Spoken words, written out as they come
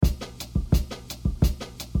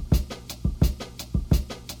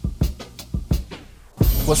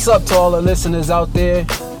What's up to all the listeners out there?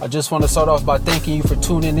 I just want to start off by thanking you for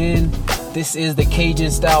tuning in. This is the Cajun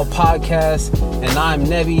Style Podcast, and I'm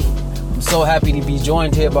Nevi. I'm so happy to be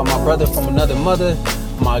joined here by my brother from another mother,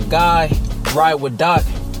 my guy, Ride with Doc.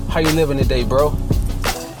 How you living today, bro?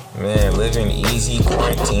 Man, living easy,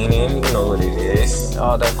 quarantining, you know what it is.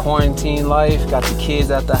 Oh, that quarantine life, got the kids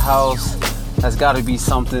at the house. That's got to be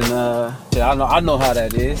something. I know how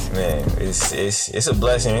that is. Man, it's a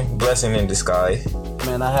blessing in disguise.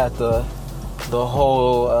 Man, I had the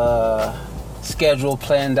whole schedule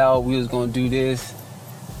planned out. We was gonna do this,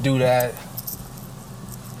 do that.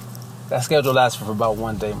 That schedule lasted for about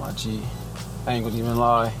one day, my G. I ain't gonna even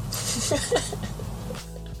lie.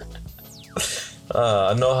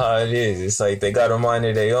 I know how it is. It's like they got a mind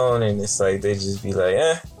of their own, and it's like they just be like,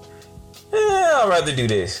 I'd rather do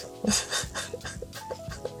this.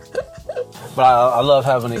 But I love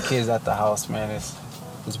having the kids at the house, man.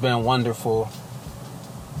 It's been wonderful.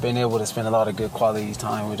 Been able to spend a lot of good quality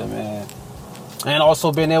time with them, man. And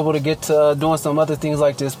also been able to get to doing some other things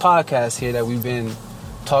like this podcast here that we've been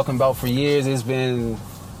talking about for years. It's been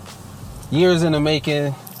years in the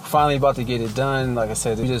making. Finally about to get it done. Like I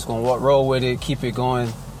said, we're just gonna roll with it, keep it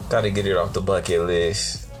going. Gotta get it off the bucket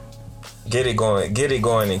list. Get it going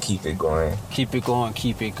and keep it going. Keep it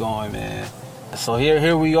going, man. So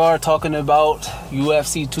here we are talking about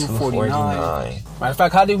UFC 249. Matter of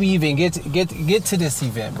fact, how did we even get to this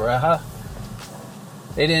event, bro? Huh?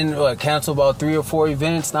 They didn't cancel about 3 or 4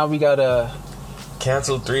 events. Now we gotta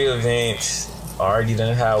cancel 3 events. Already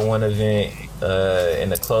done had one event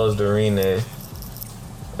in a closed arena.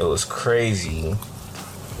 It was crazy.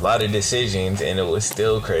 A lot of decisions, and it was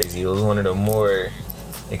still crazy. It was one of the more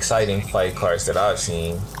exciting fight cards that I've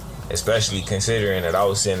seen, especially considering that I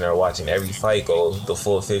was sitting there watching every fight go the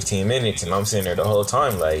full 15 minutes, and I'm sitting there the whole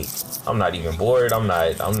time like I'm not even bored. I'm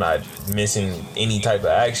not missing any type of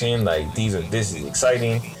action. Like this is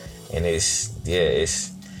exciting, and it's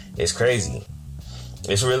crazy.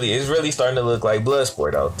 It's really starting to look like blood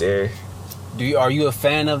sport out there. Are you a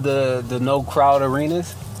fan of the no crowd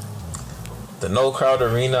arenas? The no crowd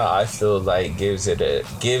arena, I feel like gives it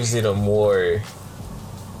a more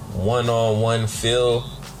one-on-one feel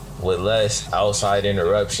with less outside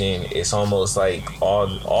interruption. It's almost like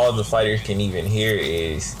all the fighters can even hear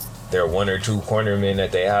is their 1 or 2 cornermen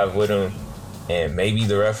that they have with them, and maybe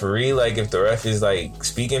the referee, like if the ref is like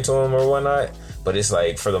speaking to them or whatnot. But it's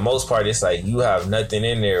like for the most part, it's like you have nothing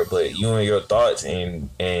in there but you and your thoughts, and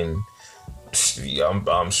I'm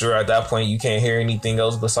sure at that point you can't hear anything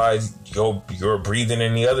else besides your breathing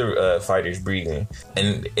and the other fighters breathing.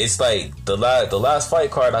 And it's like the last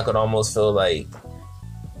fight card, I could almost feel like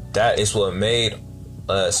that is what made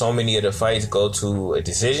so many of the fights go to a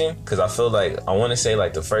decision, because I feel like I want to say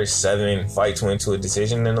like the first 7 fights went to a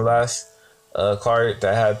decision in the last card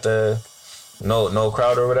that had the no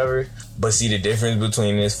crowd or whatever. But see, the difference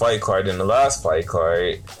between this fight card and the last fight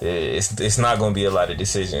card, it's not going to be a lot of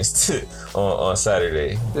decisions on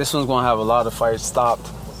Saturday. This one's going to have a lot of fights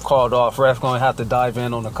stopped, called off. Ref going to have to dive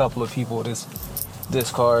in on a couple of people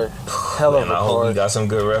this card. Hell of a card. I hope we got some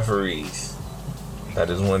good referees. That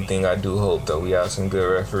is one thing I do hope, that we have some good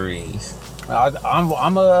referees.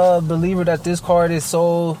 I'm a believer that this card is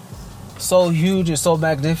so huge and so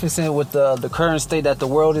magnificent with the current state that the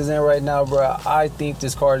world is in right now, bro. I think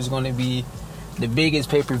this card is going to be the biggest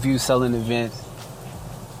pay-per-view selling event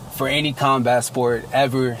for any combat sport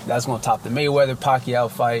ever. That's going to top the Mayweather-Pacquiao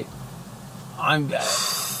fight.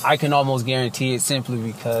 I can almost guarantee it, simply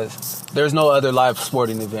because there's no other live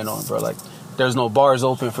sporting event on, bro. Like, there's no bars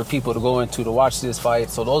open for people to go into to watch this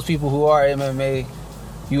fight. So those people who are MMA,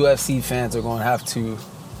 UFC fans are going to have to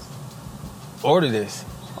order this.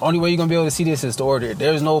 Only way you're gonna be able to see this is to order it.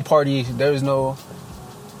 There's no party. There's no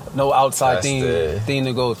outside thing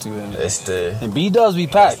to go to. And B-dubs be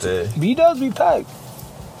packed. B-dubs be packed.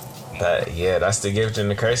 That's the gift and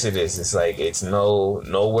the curse of this. It's like it's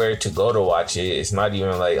nowhere to go to watch it. It's not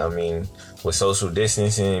even like, I mean, with social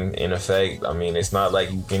distancing in effect, I mean, it's not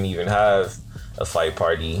like you can even have a fight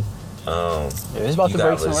party. It's about to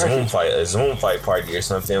break some records. A Zoom fight party or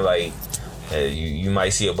something like. You might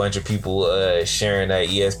see a bunch of people sharing that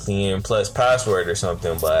ESPN Plus password or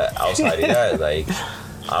something, but outside of that, like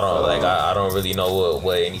I don't really know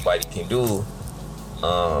what anybody can do.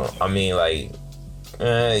 I mean, like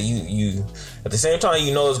you at the same time,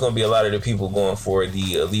 you know, it's gonna be a lot of the people going for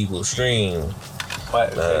the illegal stream.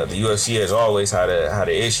 The UFC has always had an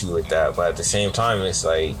issue with that, but at the same time, it's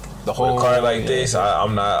like the whole card like this.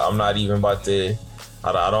 I'm not even about to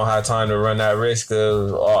I don't have time to run that risk of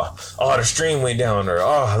the stream went down, or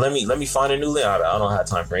let me find a new link. I don't have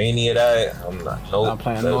time for any of that. I'm not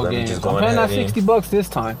playing no games. I'm paying that $60 this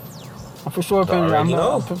time. I'm for sure paying.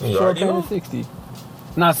 I'm for sure paying the 60.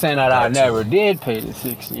 Not saying that I never did pay the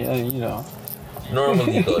 60. You know.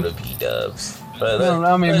 Normally go to B-dubs. But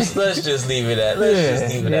let's just leave it at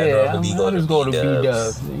normally go to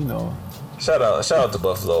B-dubs. You know. Shout out to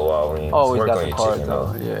Buffalo Wild Wings. Always Work got on the your card chicken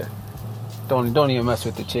though. Yeah. Don't even mess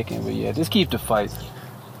with the chicken, but yeah, just keep the fights.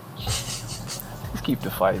 Just keep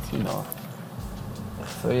the fights, you know.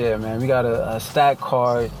 So yeah, man, we got a stack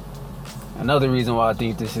card. Another reason why I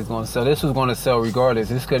think this is going to sell. This was going to sell regardless.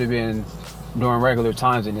 This could have been during regular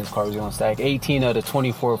times in this card. We're going to stack 18 of the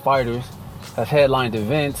 24 fighters have headlined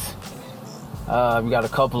events. We got a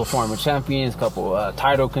couple of former champions, couple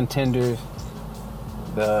title contenders.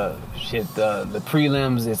 The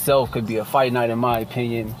prelims itself could be a fight night in my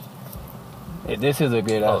opinion. This is a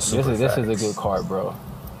good this is a good card, bro.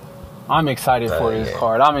 I'm excited for this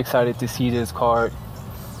card. I'm excited to see this card.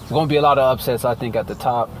 There's gonna be a lot of upsets, I think, at the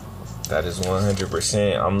top. That is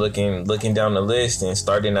 100%. I'm looking down the list, and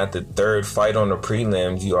starting at the third fight on the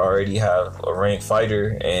prelims, you already have a ranked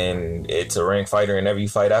fighter, and it's a ranked fighter in every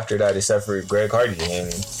fight after that, except for Greg Hardy.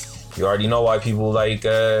 And you already know why people like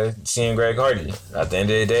seeing Greg Hardy. At the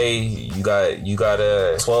end of the day, you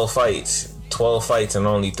got 12 fights. 12 fights and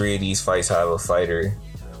only 3 of these fights have a fighter.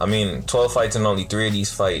 12 fights and only 3 of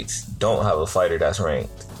these fights don't have a fighter that's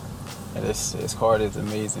ranked. And this card is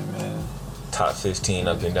amazing, man. Top 15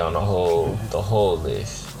 up and down the whole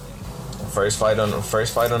list. First fight on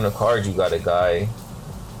the card, you got a guy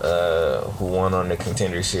who won on the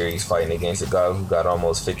Contender Series fighting against a guy who got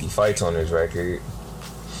almost 50 fights on his record.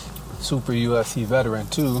 Super UFC veteran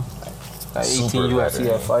too. Got 18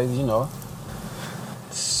 UFC fights, you know.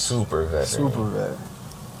 Super vet.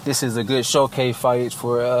 This is a good showcase fight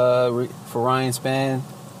for Ryan Spann.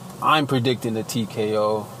 I'm predicting the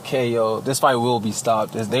TKO, KO. This fight will be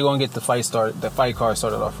stopped. They're gonna get the fight card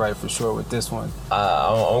started off right for sure with this one.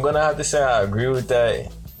 I'm gonna have to say I agree with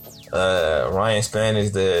that. Ryan Spann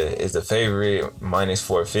is the favorite,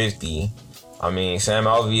 -450. Sam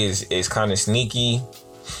Alvey is kind of sneaky.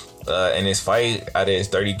 In his fight, out of his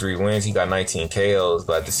 33 wins, he got 19 KOs.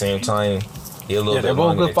 But at the same time, they're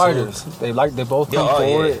both good fighters. They both come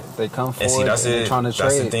forward. Yeah. They come forward. And see, they're trying to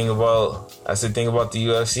trade. That's the thing about the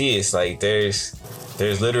UFC. It's like there's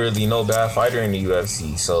literally no bad fighter in the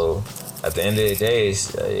UFC. So at the end of the day,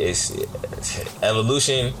 it's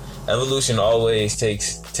evolution. Evolution always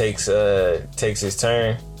takes its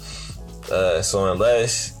turn. So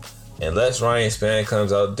unless Ryan Spann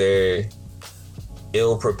comes out there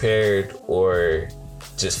ill prepared or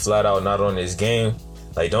just flat out not on his game.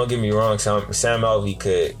 Like, don't get me wrong, Sam Alvey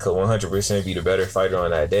could 100% be the better fighter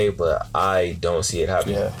on that day, but I don't see it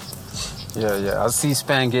happening. Yeah. I see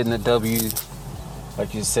Spann getting a W.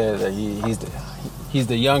 Like you said, that he's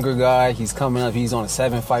the younger guy. He's coming up. He's on a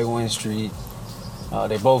 7-fight win streak.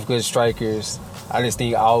 They're both good strikers. I just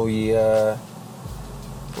think Alvey,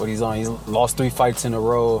 what he's on, he's lost 3 fights in a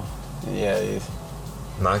row. Yeah,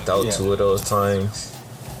 knocked out 2 of those times.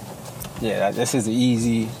 Yeah, this is an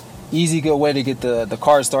easy good way to get the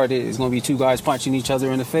card started. It's going to be 2 guys punching each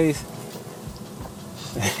other in the face.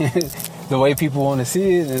 The way people want to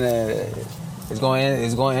see it, and it's going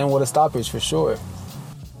to end with a stoppage for sure.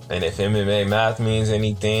 And if MMA math means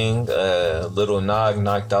anything, Little Nog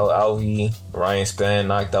knocked out Alvey. Ryan Spann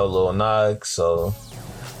knocked out Little Nog. So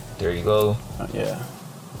there you go. Yeah,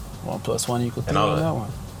 1 + 1 = 3 on that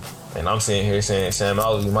one. And I'm sitting here saying Sam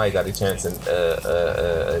Alvey might got a chance in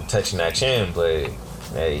touching that chin, but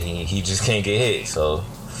he just can't get hit. So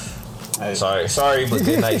sorry, but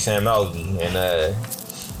good night, Sam Alvey. And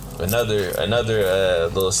another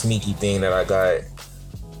little sneaky thing that I got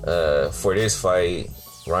for this fight,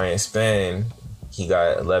 Ryan Spann, he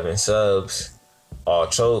got 11 subs, all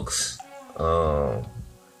chokes,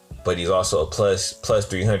 but he's also a plus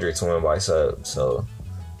 300 to win by sub. So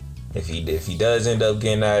if he does end up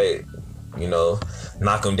getting that,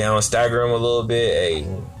 knock him down, stagger him a little bit, hey,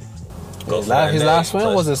 go for his last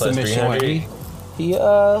win was a submission win. He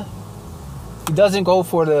doesn't go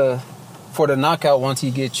for the knockout once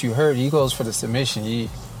he gets you hurt. He goes for the submission. He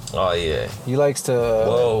likes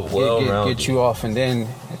to get you off and then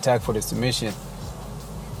attack for the submission.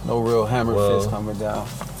 No real hammer fist coming down.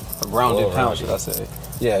 A grounded pound, should I say.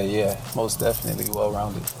 Yeah, most definitely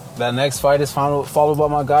well-rounded. That next fight is followed by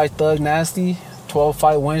my guy Thug Nasty.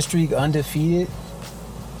 12-fight win streak, undefeated.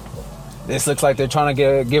 This looks like they're trying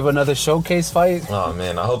to give another showcase fight. Oh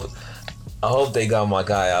man, I hope they got my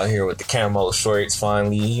guy out here with the camo shorts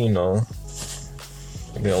finally.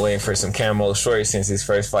 Been waiting for some camo shorts since his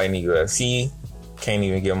first fight in the UFC. Can't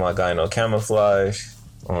even get my guy no camouflage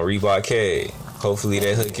on Reebok Head. Hopefully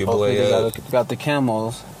they hook your boy up. Got the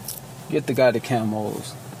camos. Get the guy the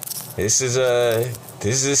camos. This is a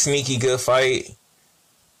sneaky good fight.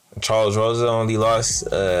 Charles Rosa only lost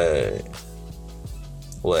he's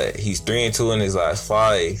 3-2 in his last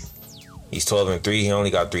 5. He's 12-3. He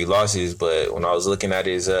only got 3 losses, but when I was looking at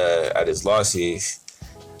his losses,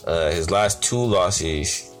 his last 2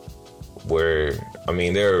 losses were, I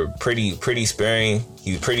mean, they're pretty sparing.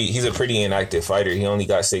 He's a pretty inactive fighter. He only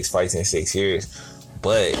got 6 fights in 6 years,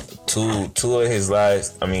 but two of his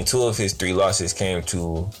 3 losses came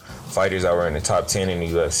to fighters that were in the top 10 in the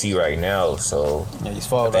UFC right now. So yeah, he's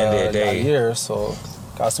fought that year, so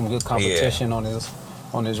got some good competition on his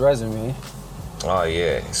resume. Oh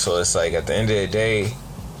yeah, so it's like at the end of the day,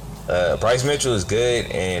 Bryce Mitchell is good,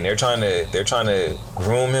 and they're trying to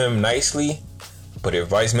groom him nicely. But if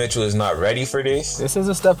Bryce Mitchell is not ready for this is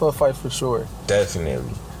a step up fight for sure.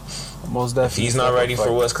 Definitely, most definitely. If he's not ready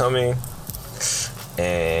for what's coming,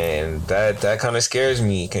 and that kind of scares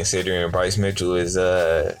me, considering Bryce Mitchell is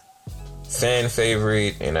a fan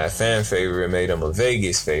favorite, and that fan favorite made him a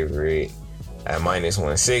Vegas favorite at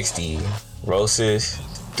 -160. Rosas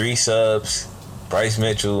 3 subs. Bryce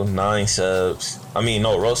Mitchell 9 subs. I mean,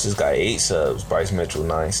 no, Rosas got 8 subs. Bryce Mitchell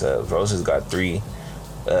 9 subs. Rosas got 3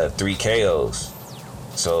 KOs.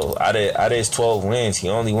 So out of his 12 wins, he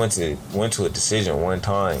only went to a decision 1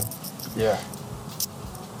 time. Yeah.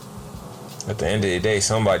 At the end of the day,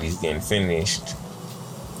 somebody's getting finished.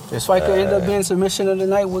 This fight could end up being submission of the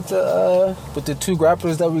night with the 2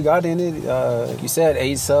 grapplers that we got in it. You said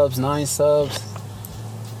 8 subs, 9 subs.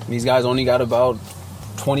 These guys only got about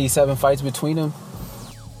 27 fights between them.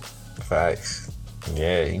 Facts.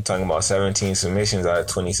 Yeah, you talking about 17 submissions out of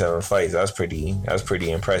 27 fights. That's pretty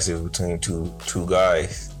impressive between two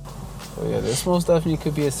guys. So yeah, this most definitely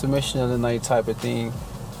could be a submission of the night type of thing.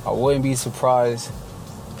 I wouldn't be surprised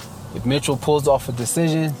if Mitchell pulls off a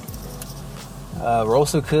decision.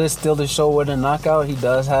 Rosa could steal the show with a knockout. He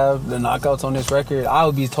does have the knockouts on his record. I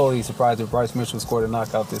would be totally surprised if Bryce Mitchell scored a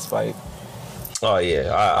knockout this fight. Oh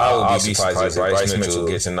yeah, I would be surprised if Bryce Mitchell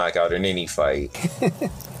gets a knockout in any fight.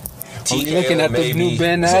 Are you looking at maybe. The new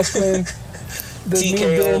Ben Askren?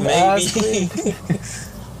 TKO maybe.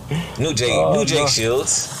 New Jake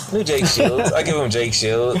Shields. New Jake Shields. I give him Jake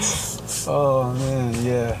Shields. Oh man,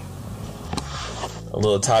 yeah. A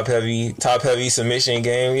little top heavy submission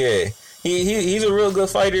game. Yeah, he's a real good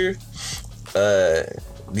fighter.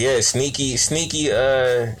 Yeah, sneaky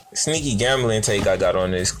gambling take I got on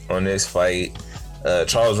this fight.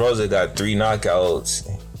 Charles Rosa got 3 knockouts.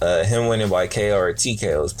 Him winning by KO or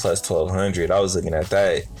TKO was plus 1200. I was looking at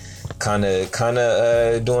that, kind of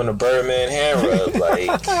doing a Birdman hand rub.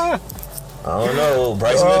 Like, I don't know,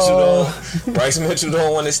 Bryce Mitchell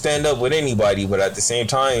don't want to stand up with anybody, but at the same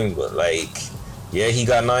time, like, yeah, he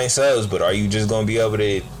got 9 subs, but are you just gonna be able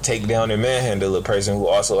to take down and manhandle a person who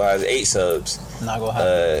also has 8 subs? Not gonna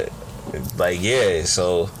happen. Like, yeah,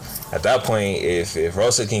 so at that point, if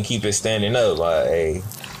Rosa can keep it standing up, like, hey,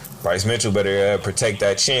 Bryce Mitchell better protect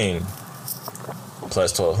that chin.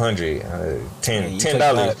 Plus 1200,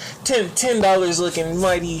 $10 looking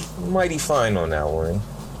mighty fine on that one.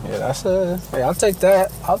 Yeah, I'll take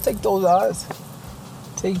that. I'll take those odds.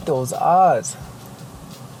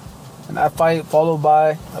 And that fight followed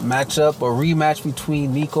by a rematch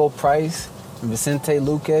between Nico Price and Vicente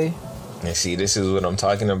Luque. And see, this is what I'm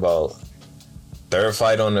talking about. 3rd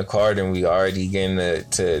fight on the card, and we already getting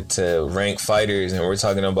to rank fighters, and we're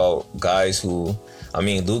talking about guys who, I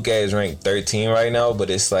mean, Luque is ranked 13 right now, but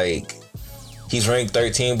it's like, he's ranked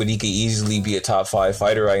 13, but he could easily be a top 5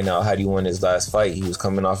 fighter right now had he won his last fight. He was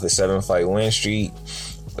coming off a 7-fight win streak,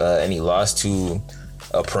 and he lost to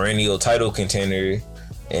a perennial title contender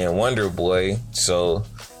and Wonder Boy. So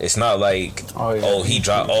it's not like he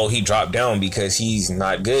dropped down because he's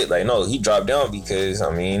not good. Like, no, he dropped down because,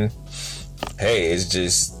 I mean, hey, it's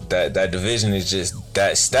just that division is just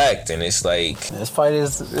that stacked, and it's like this fight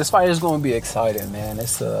is going to be exciting, man.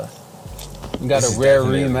 You got a rare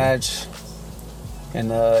rematch in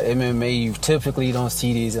MMA. You typically don't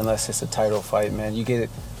see these unless it's a title fight, man. You get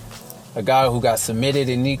a guy who got submitted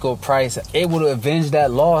in Nico Price, able to avenge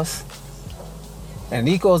that loss. And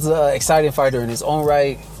Nico's an exciting fighter in his own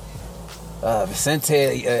right.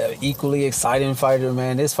 Vicente, equally exciting fighter,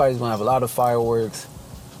 man. This fight is going to have a lot of fireworks.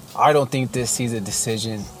 I don't think this sees a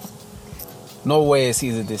decision. No way it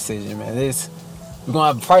sees a decision, man.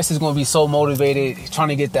 Price is going to be so motivated, trying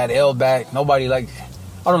to get that L back. I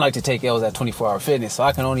don't like to take L's at 24 Hour Fitness, so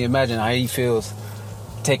I can only imagine how he feels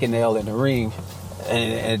taking the L in the ring.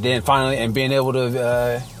 and then finally and being able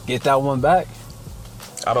to get that one back.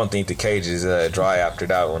 I don't think the cage is dry after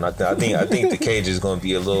that one. I think the cage is going to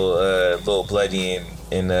be a little bloody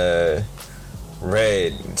and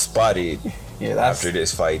red and spotted after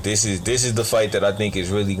this fight. This is the fight that I think is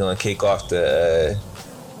really going to kick off the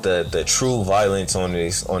true violence on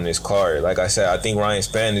this card. Like I said, I think Ryan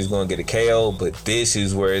Spann is going to get a KO, but this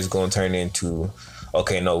is where it's going to turn into,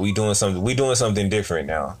 okay, no, we doing something different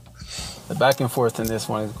now. The back and forth in this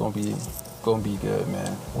one is going to be good,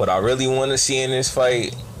 man. What I really want to see in this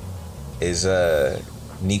fight is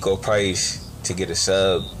Nico Price to get a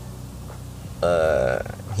sub.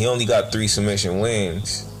 He only got 3 submission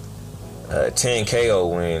wins, 10 KO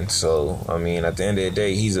wins. So I mean, at the end of the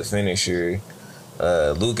day, he's a finisher.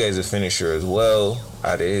 Luke is a finisher as well.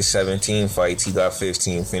 Out of his 17 fights, he got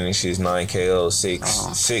 15 finishes, 9 KOs,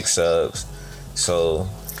 6 subs. So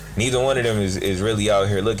neither one of them is really out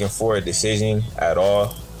here looking for a decision at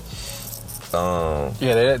all.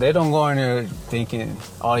 They don't go in there thinking,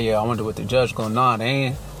 oh yeah, I wonder what the judge going. Nah, they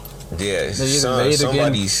ain't. Yeah, they're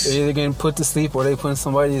either getting put to sleep, or they putting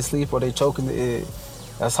somebody to sleep, or they choking the egg.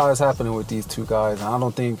 That's how it's happening with these two guys. And I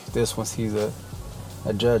don't think this one sees a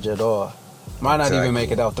judge at all. Might not even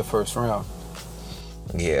make it out the first round.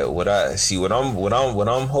 Yeah, what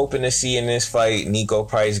I'm hoping to see in this fight, Nico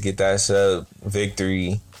Price get that sub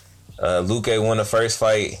victory. Luque won the first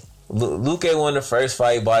fight. Luque won the first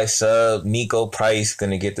fight by sub. Nico Price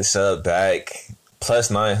gonna get the sub back. Plus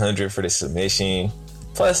 900 for the submission.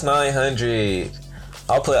 Plus 900.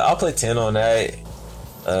 I'll put 10 on that.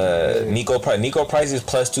 Nico Price is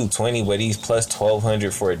plus 220, but he's plus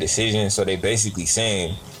 1200 for a decision. So they basically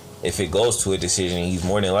saying, if it goes to a decision, he's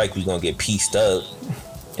more than likely gonna get pieced up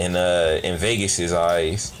in Vegas's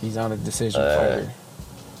eyes. He's not a decision fighter.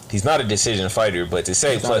 He's not a decision fighter, but to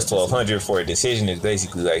say plus 1200 for a decision is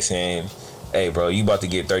basically like saying, hey bro, you about to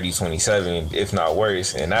get 30-27, if not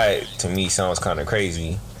worse. And that to me sounds kind of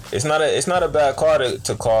crazy. It's not a bad call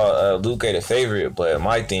to call Luque the favorite, but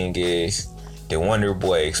my thing is, did Wonder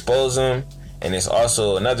Boy expose him? And it's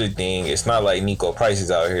also another thing. It's not like Nico Price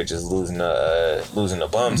is out here just losing the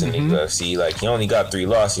bums in the UFC. Like, he only got 3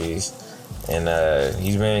 losses, and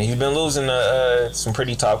he's been losing some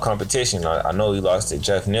pretty top competition. I know he lost to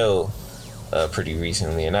Jeff Neal pretty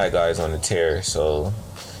recently, and that guy's on the tear. So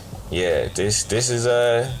yeah, this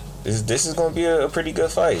is gonna be a pretty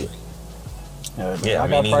good fight. Yeah, I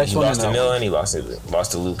mean, he lost to Neal and he lost to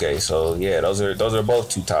Luque. So yeah, those are both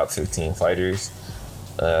 2 top 15 fighters.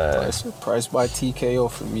 Price by TKO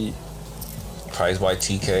for me. Price by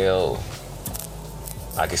TKO.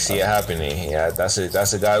 I can see it happening. Yeah, that's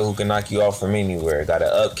a guy who can knock you off from anywhere. Got an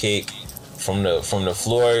up kick from the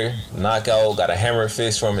floor, knockout. Got a hammer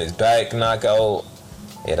fist from his back, knockout.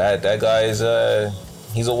 Yeah, that guy is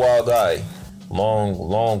he's a wild guy.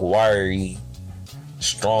 Long, wiry,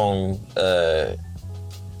 strong.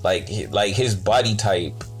 Like his body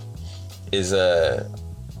type is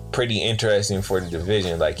pretty interesting for the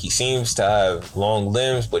division. Like, he seems to have long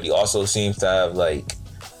limbs, but he also seems to have like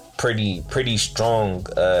pretty strong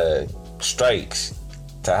strikes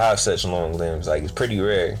to have such long limbs. Like, it's pretty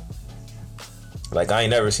rare. Like, I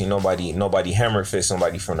ain't never seen nobody hammer fist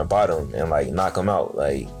somebody from the bottom and like knock them out.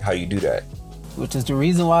 Like, how you do that? Which is the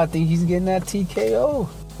reason why I think he's getting that TKO.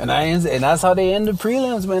 And that's how they end the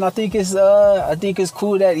prelims, man. I think it's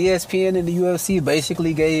cool that ESPN and the UFC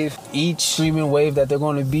basically gave each streaming wave that they're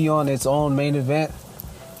going to be on its own main event.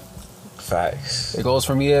 Facts. It goes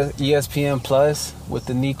from ESPN Plus with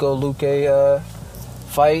the Nico Luque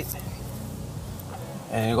fight,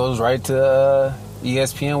 and it goes right to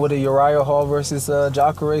ESPN with the Uriah Hall versus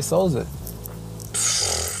Jacare Souza.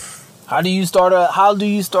 How do you start an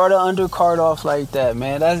undercard off like that,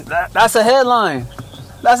 man? That's a headline.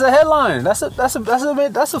 That's a headline. That's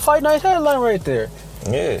a fight night headline right there.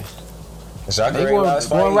 Yeah. Jacare last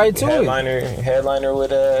fight, going right to headliner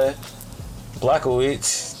with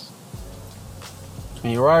Blachowicz.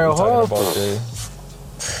 And Uriah Hall,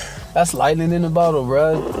 that's lightning in the bottle,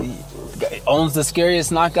 bro. He owns the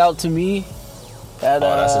scariest knockout to me. That's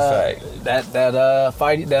a fact.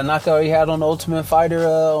 That knockout he had on the Ultimate Fighter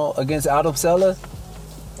against Adam Sella.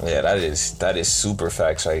 Yeah, that is super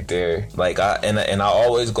facts right there. Like, I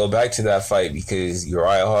always go back to that fight because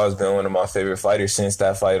Uriah Hall has been one of my favorite fighters since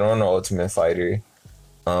that fight on the Ultimate Fighter.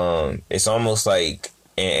 It's almost like,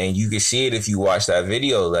 and you can see it if you watch that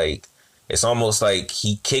video. Like, it's almost like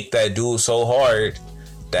he kicked that dude so hard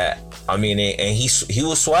that. I mean, and he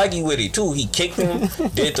was swaggy with it too. He kicked him,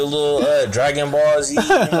 did the little Dragon Ball Z,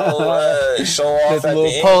 show off at the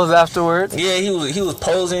little pose afterwards. Yeah, he was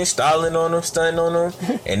posing, styling on him, stunting on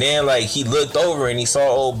him, and then like he looked over and he saw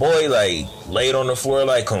old boy like laid on the floor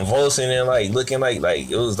like convulsing and like looking like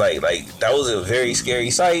it was like that was a very scary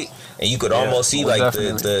sight, and you could almost see like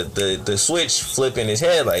the switch flip in his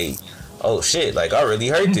head like, oh shit, like I really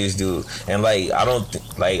hurt this dude, and like I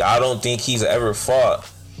don't think he's ever fought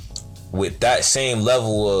with that same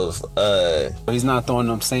level of he's not throwing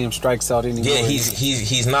them same strikes out anymore. Yeah,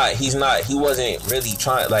 he's not he wasn't really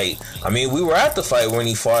trying. Like, I mean, we were at the fight when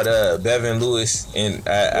he fought Bevan Lewis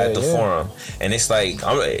at the Forum, and it's like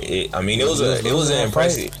it was an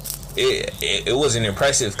impressive it was an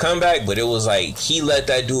impressive comeback, but it was like he let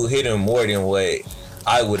that dude hit him more than what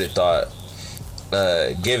I would have thought.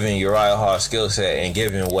 Given Uriah Hall's skill set and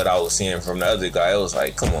given what I was seeing from the other guy, it was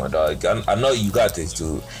like, come on, dog. I know you got this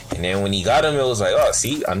dude. And then when he got him, it was like, oh,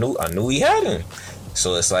 see, I knew he had him.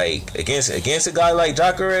 So it's like against a guy like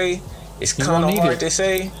Jacare, it's kind of hard to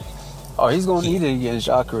say. Oh, he's gonna need it against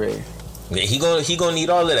Jacare. Yeah, he gonna need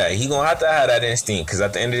all of that. He gonna have to have that instinct, because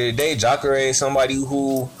at the end of the day, Jacare is somebody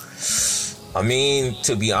who, I mean,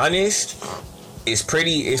 to be honest, it's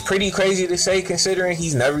pretty crazy to say, considering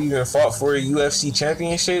he's never even fought for a UFC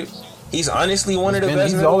championship. He's honestly one of the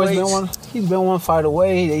best middleweights. He's been one fight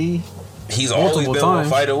away. He's always been one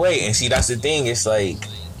fight away. And see, that's the thing. It's like,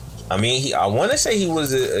 I mean, I want to say he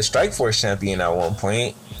was a Strikeforce champion at one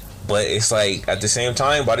point, but it's like, at the same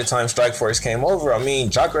time, by the time Strikeforce came over, I mean,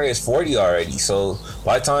 Jacare is 40 already. So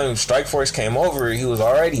by the time Strikeforce came over, he was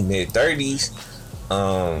already mid-30s.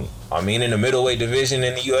 I mean, in the middleweight division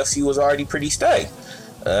in the UFC was already pretty stacked.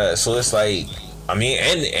 So it's like, I mean,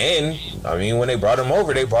 and I mean, when they brought him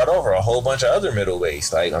over, they brought over a whole bunch of other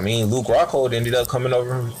middleweights. Like, I mean, Luke Rockhold ended up coming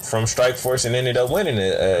over from Strikeforce and ended up winning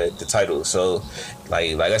the title. So,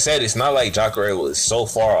 like I said, it's not like Jacare was so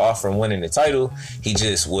far off from winning the title. He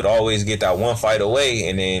just would always get that one fight away,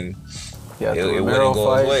 and then it wouldn't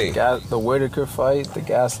go his way. The Whitaker fight, the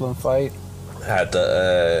Gastelum fight. Had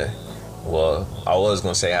the well, I was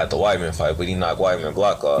gonna say had the Weidman fight, but he knocked Weidman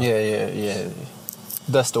block off. Yeah.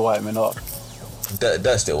 Dusted Weidman off.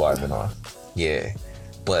 Dusted Weidman off. Yeah,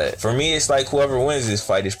 but for me, it's like whoever wins this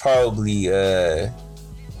fight is probably in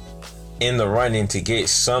the running to get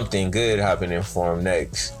something good happening for him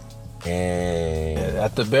next. And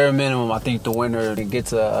at the bare minimum, I think the winner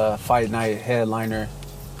gets a fight night headliner.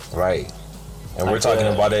 Right. And we're talking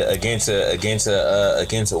about it against a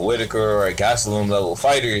Whitaker or a Gastelum level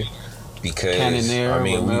fighter. Because Cannonier, I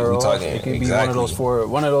mean, Romero, we talking it can exactly. be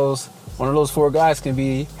one of those four guys can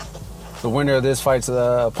be the winner of this fight's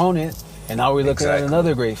opponent, and now we're looking at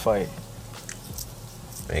another great fight.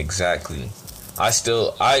 Exactly.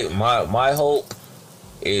 My hope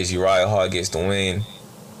is Uriah Hall gets the win,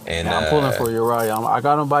 and I'm pulling for Uriah. I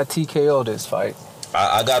got him by TKO this fight.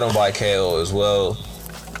 I got him by KO as well.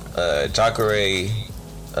 Jacare,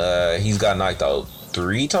 he's got knocked out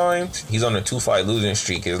 3 times. He's on a 2-fight losing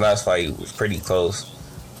streak. His last fight was pretty close.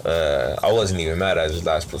 I wasn't even mad at his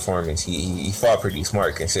last performance. He fought pretty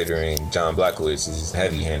smart, considering John Blachowicz is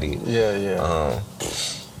heavy-handed. Yeah.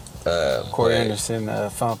 Corey Anderson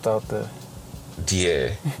found out the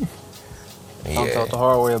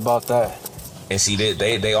hard way about that. And see,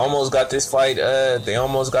 they almost got this fight. They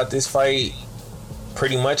almost got this fight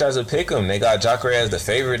pretty much as a pick'em. They got Jacare as the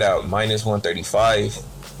favorite at -135.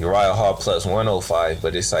 Uriah Hall plus 105,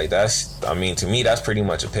 but it's like, to me, that's pretty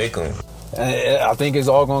much a pick'em. I think it's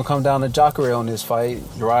all going to come down to Jacare on this fight.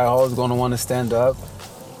 Uriah Hall is going to want to stand up.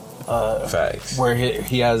 Facts. Where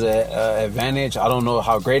he has an advantage. I don't know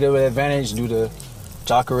how great of an advantage due to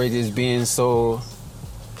Jacare just being so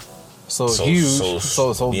huge,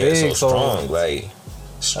 so big, so strong, like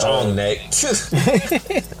strong neck.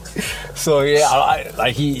 So yeah,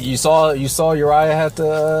 you saw Uriah have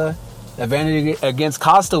the advantage against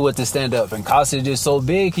Costa with the stand up, and Costa just so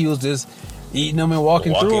big, he was just eating them and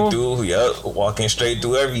walking through. Yep, walking straight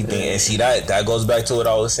through everything. And see, that goes back to what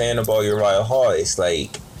I was saying about Uriah Hall. It's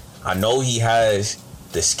like, I know he has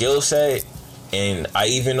the skill set, and I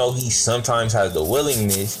even know he sometimes has the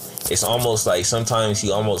willingness. It's almost like sometimes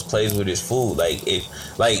he almost plays with his food. Like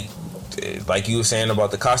you were saying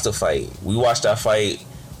about the Costa fight. We watched that fight,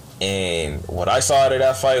 and what I saw out of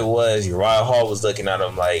that fight was Uriah Hall was looking at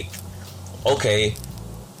him like, okay,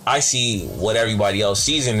 I see what everybody else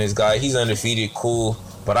sees in this guy. He's undefeated, cool,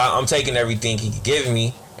 but I'm taking everything he can give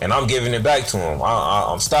me, and I'm giving it back to him.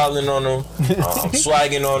 I'm styling on him, I'm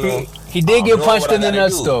swagging on him, He did get punched in the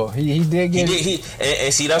nuts, do. though. He did get.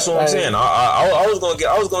 And see, that's what I'm saying. I was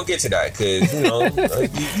gonna get to that because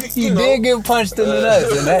He did get punched in the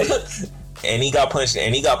nuts, and that. And he got punched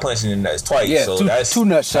in the nuts twice. Yeah, so two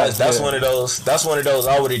nut shots. That's one of those. That's one of those.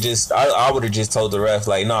 I would have just told the ref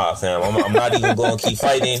like, nah, fam, I'm not even going to keep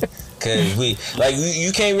fighting because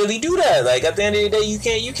you can't really do that. Like at the end of the day, you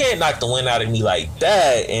can't knock the wind out of me like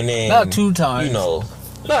that. And then not 2 times. Not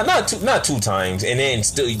 2 times, and then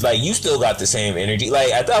still like you still got the same energy.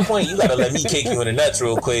 Like at that point, you gotta let me kick you in the nuts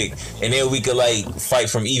real quick, and then we could like fight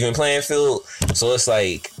from even playing field. So it's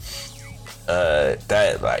like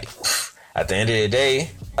that like. At the end of the day,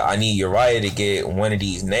 I need Uriah to get one of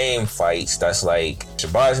these name fights that's like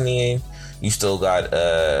Shabaznian. You still got,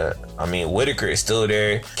 Whitaker is still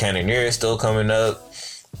there. Cannonier is still coming up.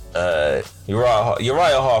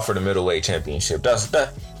 Uriah Hall for the middleweight championship. That's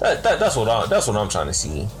what I'm trying to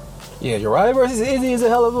see. Yeah, Uriah versus Izzy is a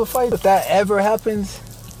hell of a fight. If that ever happens,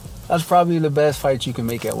 that's probably the best fight you can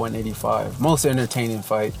make at 185. Most entertaining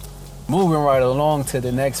fight. Moving right along to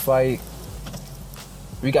the next fight.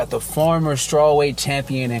 We got the former strawweight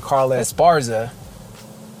champion in Carla Esparza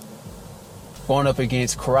going up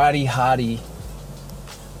against Karate Hottie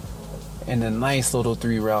in a nice little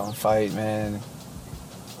 3-round fight, man.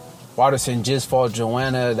 Watterson just fought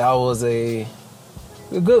Joanna. That was a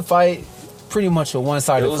good fight. Pretty much a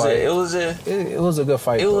one-sided fight. It was a good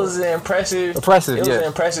fight. It was an impressive. It was an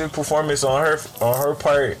impressive performance on her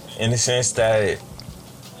part in the sense that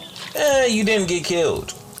you didn't get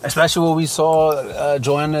killed. Especially what we saw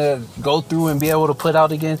Joanna go through and be able to put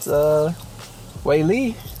out against Wei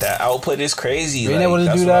Lee. That output is crazy. Being able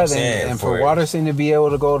to do that and for Watterson to be able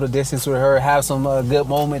to go the distance with her, have some good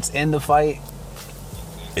moments in the fight.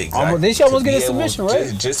 Exactly. Then she almost get a submission,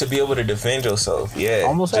 right? Just to be able to defend yourself. Yeah.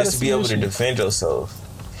 Almost just to be able to defend yourself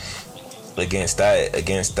against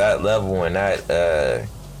that level and that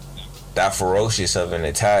ferocious of an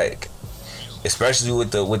attack. Especially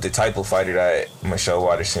with the type of fighter that Michelle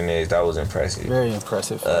Watterson is, that was impressive. Very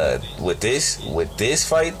impressive. With this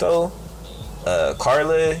fight though,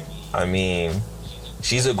 Carla, I mean,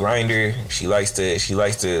 she's a grinder. She likes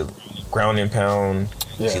to ground and pound.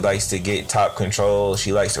 Yeah. She likes to get top control.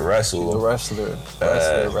 She likes to wrestle. She's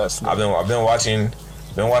a wrestler. I've been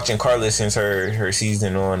watching Carla since her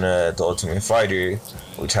season on The Ultimate Fighter,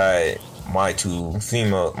 which had my two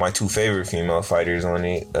favorite female fighters on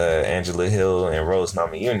it, Angela Hill and Rose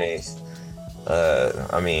Namajunas.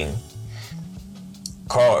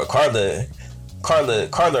 Carla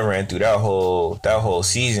ran through that whole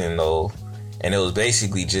season though, and it was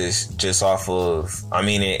basically just off of. I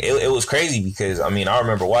mean, it was crazy because I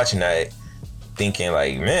remember watching that, thinking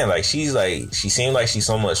like, man, like she seemed like she's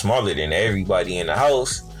so much smaller than everybody in the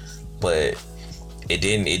house, but it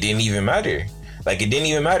didn't even matter. Like it didn't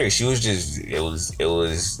even matter. She was just it was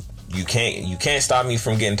you can't stop me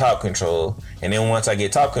from getting top control, and then once I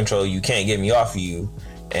get top control, you can't get me off of you.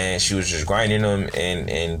 And she was just grinding them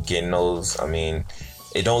and getting those. I mean,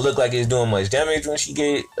 it don't look like it's doing much damage when she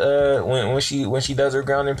get when she does her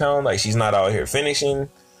ground and pound. Like she's not out here finishing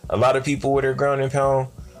a lot of people with her ground and pound,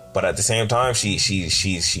 but at the same time,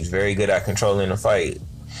 she's very good at controlling the fight.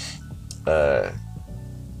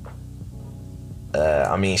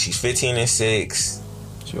 She's 15-6.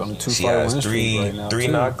 She only 2 She fight has win three streak right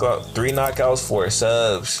now, three knockouts, 4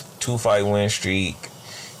 subs, 2 fight win streak.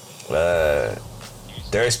 They're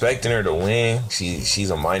expecting her to win.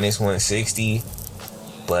 She's a -160,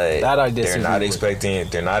 but they're not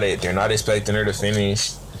expecting her to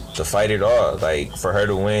finish the fight at all. Like for her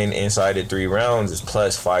to win inside of 3 rounds is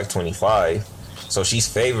plus 525. So she's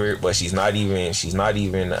favored, but she's not even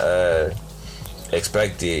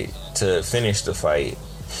expected to finish the fight.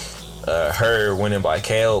 Her winning by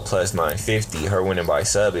KO plus 950. Her winning by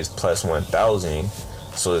sub is plus 1000.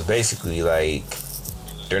 So it's basically like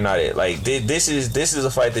they're not like this is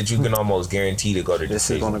a fight that you can almost guarantee to go to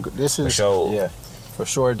decision. This is for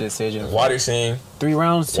sure decision. Watterson 3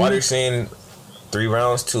 rounds. Watterson 3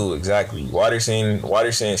 rounds too, exactly. Watterson's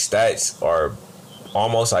stats are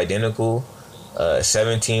almost identical.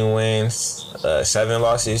 17 wins, 7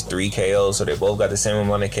 losses, 3 KOs. So they both got the same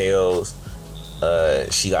amount of KOs.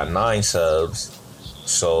 She got 9 subs.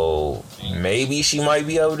 So maybe she might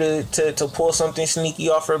be able to pull something sneaky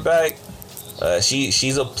off her back.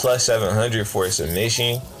 She's a plus 700 for a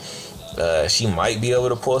submission. She might be able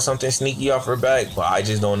to pull something sneaky off her back, but I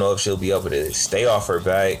just don't know if she'll be able to stay off her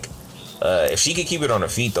back. If she could keep it on her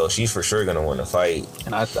feet, though, she's for sure gonna win the fight.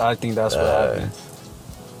 And I think that's what happens.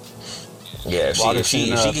 Yeah, if she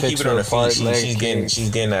can keep it on her feet, she's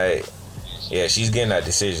getting that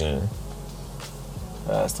decision.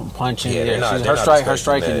 Some punching. Yeah, her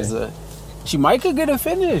striking is She might could get a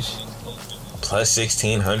finish. Plus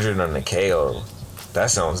 1,600 on the KO. That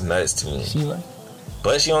sounds nuts to me. She like,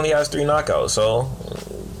 but she only has 3 knockouts, so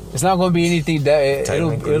it's not going to be anything that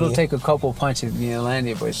it'll take a couple punches being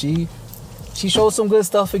landed. But she showed some good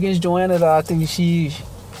stuff against Joanna. That I think she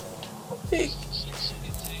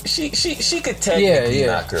could technically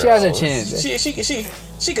knock her out. She has a chance.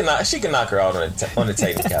 She can knock her out on the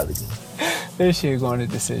technicality. This shit going to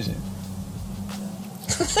decision.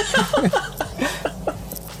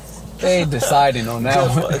 They ain't deciding on that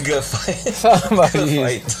one. Good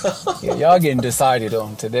fight. Yeah, y'all getting decided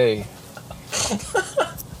on today.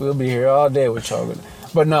 We'll be here all day with y'all.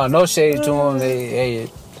 But no shade to them.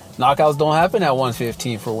 Knockouts don't happen at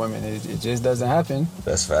 115 for women. It just doesn't happen.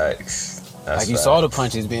 That's facts. You saw the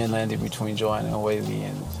punches being landed between Joanna and Weili,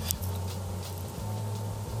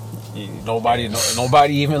 and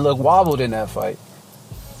nobody even looked wobbled in that fight.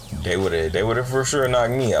 They would have for sure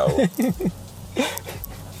knocked me out.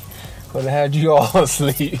 Would have had you all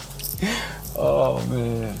asleep. Oh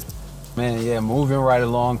man, yeah. Moving right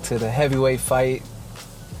along to the heavyweight fight.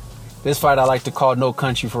 This fight I like to call No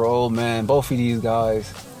Country for Old Men. Both of these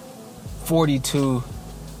guys, 42.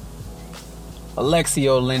 Alexei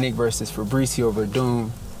Oleinik versus Fabricio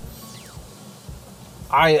Verdum.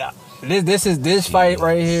 This fight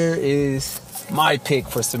right here is my pick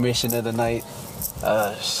for submission of the night.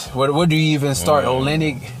 Where do you even start?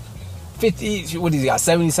 Oleinik, 50. What he's got?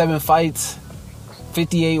 77 fights,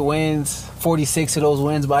 58 wins, 46 of those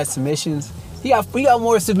wins by submissions. He got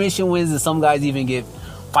more submission wins than some guys even get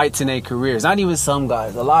fights in their careers. Not even some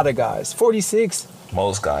guys, a lot of guys. 46.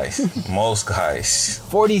 Most guys.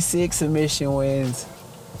 46 submission wins.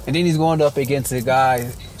 And then he's going up against a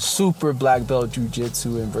guy, super black belt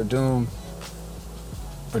jiu-jitsu in Verdum.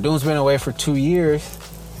 Verdum's been away for 2 years.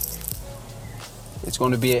 It's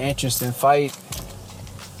going to be an interesting fight.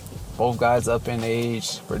 Both guys up in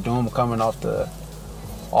age. Verdum coming off the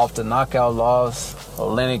knockout loss.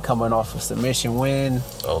 Oleinik coming off a submission win.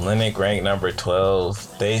 Oleinik ranked number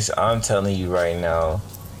 12. I'm telling you right now,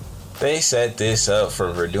 they set this up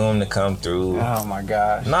for Verdum to come through. Oh my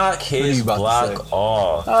God. Knock his block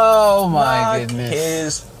off. Oh my goodness. Knock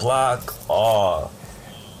his block off.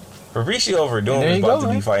 Fabricio Verdum is about to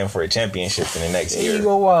be fighting for a championship in the next year. There you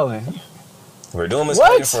go, Wallin. Verdum is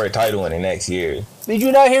fighting for a title in the next year. Did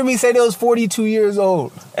you not hear me say they was 42 years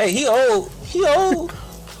old? Hey, he old.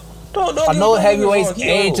 Don't I know heavyweights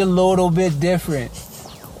age a little bit different.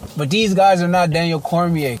 But these guys are not Daniel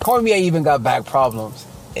Cormier. Cormier even got back problems.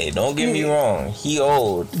 Hey, don't get me wrong. He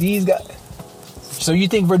old. These guys. So you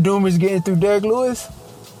think Verdum is getting through Derek Lewis?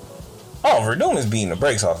 Oh, Verdum is beating the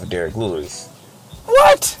brakes off of Derek Lewis.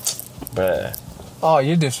 What? Bruh. Oh,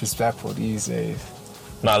 you're disrespectful these days.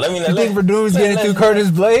 Nah, let me not. You think Verdum is getting through Curtis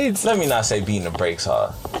Blades? Let me not say beating the brakes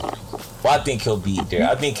off. Well, I think he'll beat Derek.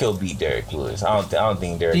 I think he'll beat Derek Lewis. I don't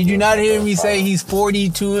think Derek. Did you not hear me say he's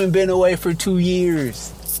 42 and been away for 2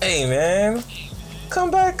 years? Hey man,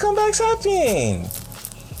 come back, champion.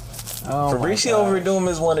 Oh Fabricio Verdum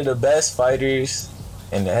is one of the best fighters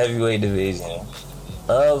in the heavyweight division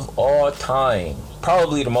of all time.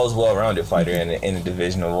 Probably the most well-rounded fighter in the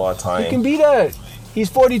division of all time. He can be that. He's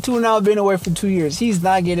 42 now, been away for 2 years. He's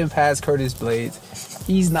not getting past Curtis Blades.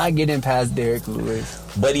 He's not getting past Derek Lewis.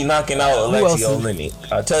 But he's knocking out Alexei Oleinik.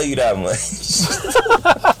 I'll tell you that much.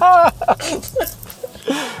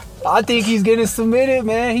 I think he's getting submitted,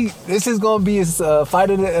 man. This is going to be a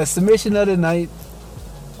submission of the night.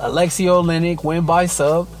 Alexei Oleinik win by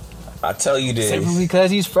sub. I tell you this. Simply because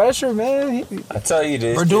he's fresher, man. I tell you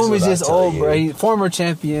this. Verdum is just old, bro. He's former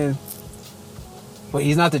champion. But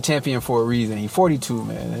he's not the champion for a reason. He's 42,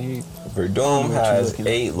 man. Verdum has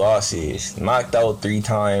 8 losses. Knocked out 3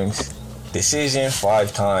 times. Decision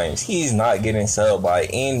 5 times. He's not getting subbed by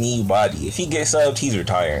anybody. If he gets subbed, he's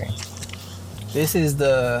retiring. This is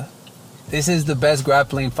the best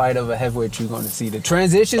grappling fight of a heavyweight you're going to see. The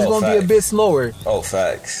transition's going to be a bit slower. Oh,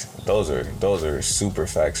 facts. Those are super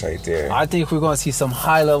facts right there. I think we're going to see some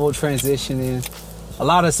high-level transitioning, a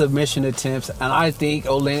lot of submission attempts, and I think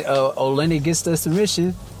Oleinik gets the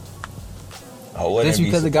submission. Just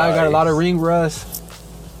because the guy got a lot of ring rust.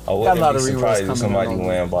 I wouldn't be surprised if somebody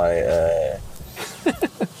win by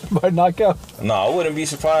by knockout. No, I wouldn't be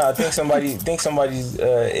surprised. I think somebody's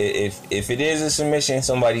if it is a submission,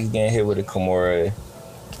 somebody's getting hit with a Kimura.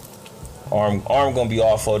 Arm gonna be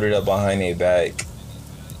all folded up behind their back.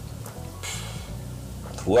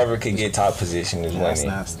 Whoever can get top position is winning.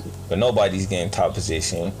 Nasty. But nobody's getting top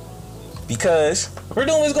position because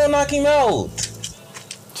Verdum is gonna knock him out.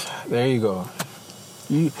 There you go.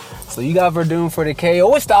 So you got Verdum for the KO.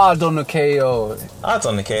 What's the odds on the KO? Odds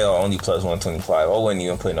on the KO only plus 125. I wouldn't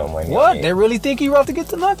even put no money on What? it. They really think he about to get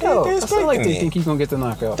the knockout? They're I feel like they expecting think he's gonna get the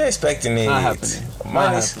knockout. They're expecting it. Not happening.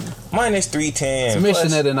 Minus 310.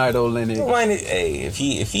 Submission of the night, Olenek. Hey, if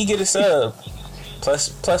he get a sub, plus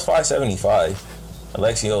 575.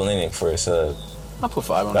 Alexei Olenek for a sub. I'll put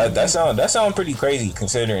 5 on that. That sound pretty crazy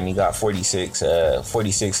considering he got 46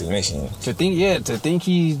 submissions. To think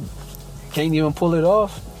he can't even pull it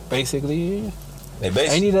off. Basically,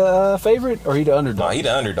 ain't he the favorite or he the underdog? No, he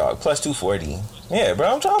the underdog. Plus 240. Yeah,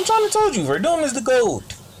 bro. I'm trying to tell you, Verdum is the GOAT.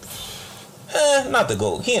 Not the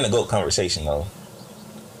GOAT. He in the GOAT conversation though.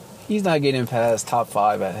 He's not getting past top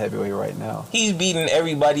 5 at heavyweight right now. He's beating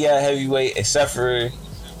everybody at heavyweight except for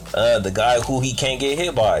the guy who he can't get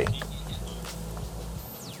hit by.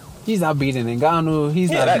 He's not beating Ngannou.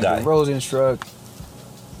 He's not beating Rosenstruck.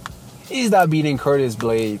 He's not beating Curtis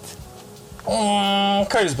Blades.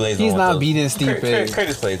 Curtis Blades. He's not beating Stipe.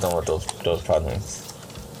 Curtis Blades don't want those problems.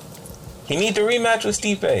 He need to rematch with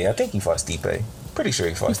Stipe. I think he fought Stipe. Pretty sure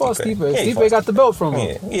he fought Stipe. Yeah, Stipe got the belt from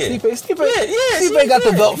him. Yeah. Stipe got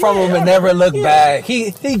the belt from him and never looked back.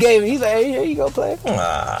 He's like, hey, here you go, play.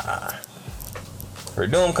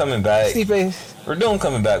 Verdum coming back. Verdum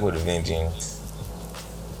coming back with a vengeance.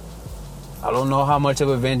 I don't know how much of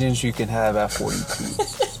a vengeance you can have at 42.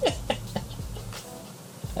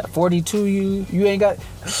 At 42, you ain't got...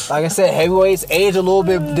 Like I said, heavyweights age a little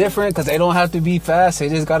bit different because they don't have to be fast. They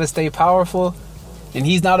just got to stay powerful. And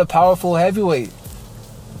he's not a powerful heavyweight.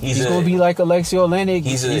 He's going to be like Alexei Olenek.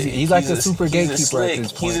 He's like the super gatekeeper at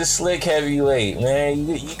this point. He's a slick heavyweight, man.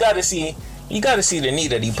 You got to see the knee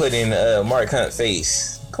that he put in Mark Hunt's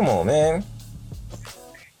face. Come on, man.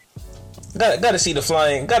 Got to see the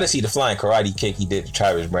flying karate kick he did to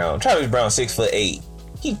Travis Brown. Travis Brown 6'8".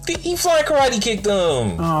 He flying karate kicked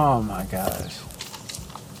him. Oh my gosh.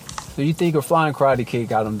 So you think a flying karate kick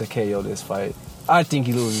got him to KO this fight? I think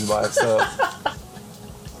he loses by himself.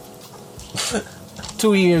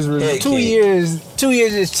 2 years, two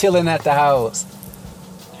years just chilling at the house.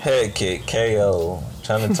 Head kick, KO.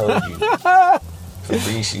 Trying to tell you.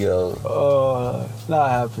 Fabricio. Oh, not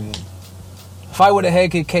happening. Fight with a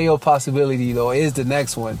head kick KO possibility though is the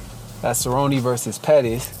next one. That's Cerrone versus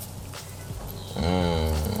Pettis.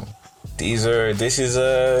 This is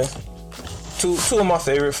two of my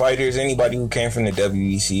favorite fighters. Anybody who came from the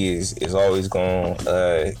WEC is always gonna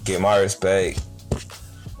get my respect.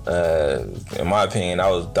 In my opinion,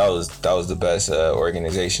 that was the best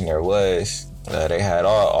organization there was. They had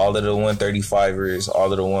all of the 135ers,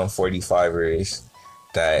 all of the 145ers.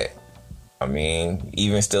 That, I mean,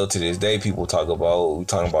 even still to this day, people talk about. We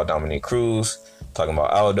talking about Dominic Cruz, talking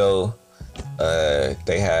about Aldo.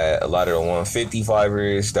 They had a lot of the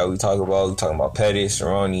 155ers that we talk about. We talking about Pettis,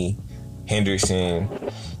 Cerrone, Henderson,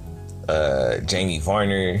 Jamie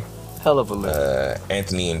Varner, hell of a list.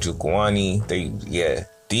 Anthony Njokuani.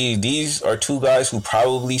 These are two guys who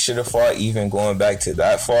probably should have fought even going back to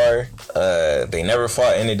that far. They never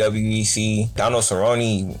fought in the WEC. Donald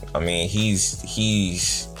Cerrone, I mean,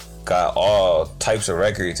 he's got all types of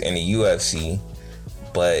records in the UFC,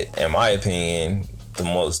 but in my opinion, the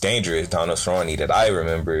most dangerous Donald Cerrone that I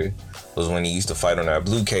remember was when he used to fight on that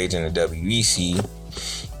blue cage in the WEC.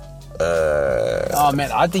 Oh man,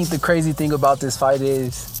 I think the crazy thing about this fight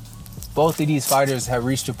is both of these fighters have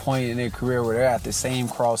reached a point in their career where they're at the same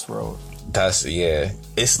crossroad.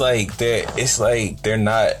 It's like they're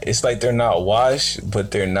not washed,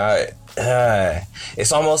 but they're not.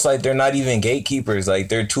 It's almost like they're not even gatekeepers. Like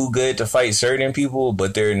they're too good to fight certain people,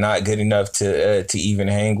 but they're not good enough to even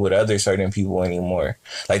hang with other certain people anymore.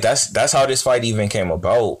 Like that's how this fight even came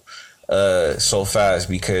about so fast.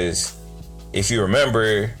 Because if you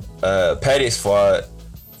remember, Pettis fought.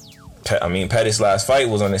 Pettis' last fight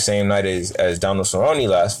was on the same night as Donald Cerrone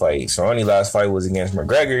last fight. Cerrone last fight was against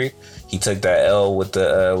McGregor. He took that L with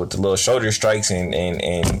the little shoulder strikes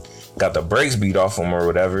and got the brakes beat off him or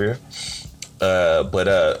whatever.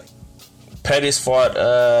 But Pettis fought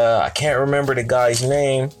I can't remember the guy's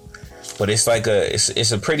name, but it's like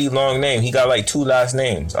it's a pretty long name. He got like 2 last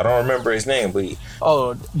names. I don't remember his name, but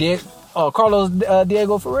Carlos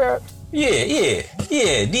Diego Ferreira. Yeah,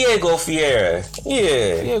 Diego Ferreira.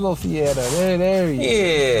 Yeah. Diego Ferreira. There he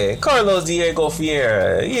is. Yeah, Carlos Diego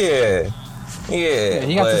Ferreira. Yeah.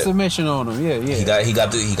 He got the submission on him. Yeah. He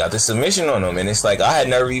got the submission on him, and it's like I had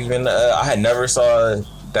never saw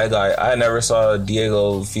that guy. I had never saw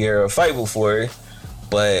Diego Ferreira fight before,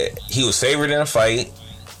 but he was favored in a fight.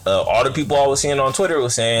 All the people I was seeing on Twitter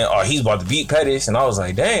was saying, "Oh, he's about to beat Pettis," and I was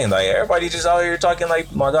like, "Dang!" Like everybody just out here talking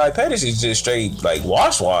like my guy Pettis is just straight like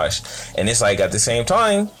wash. And it's like at the same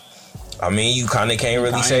time, I mean, you kind of can't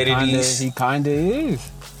really say that he kind of is.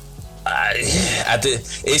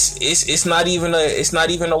 It's not even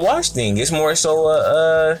a watch thing. It's more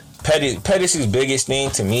so Pettis' biggest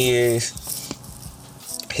thing to me is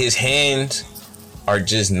his hands are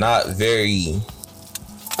just not very.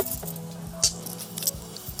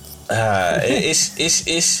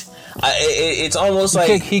 It's almost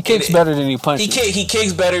like he kicks better than he punches. He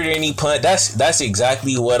kicks better than he punch. That's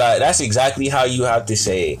exactly how you have to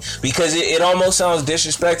say it, because it almost sounds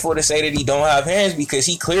disrespectful to say that he don't have hands, because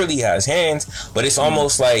he clearly has hands. But it's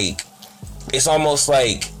almost like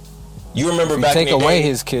you remember back in the day.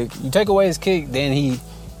 You take away his kick, then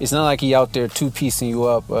it's not like he out there two-piecing you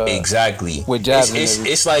up. Exactly. With jabs.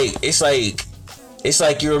 It's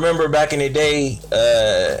like you remember back in the day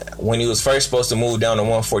when he was first supposed to move down to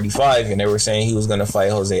 145, and they were saying he was going to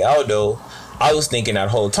fight Jose Aldo. I was thinking that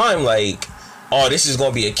whole time, like, oh, this is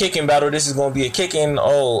going to be a kicking battle. This is going to be a kicking.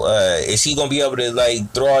 Oh, is he going to be able to,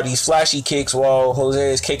 like, throw all these flashy kicks while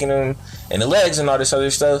Jose is kicking him in the legs and all this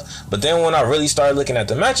other stuff? But then when I really started looking at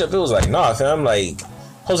the matchup, it was like, nah, fam, like,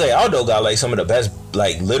 Jose Aldo got, like, some of the best,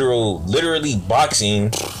 like, literally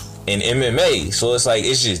boxing in MMA. So it's like,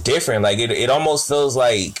 it's just different. Like, it almost feels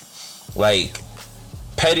like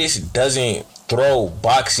Pettis doesn't throw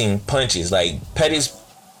boxing punches. Like, Pettis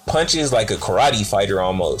punches like a karate fighter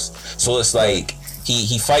almost. So it's like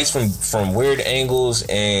he fights from weird angles,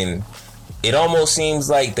 and it almost seems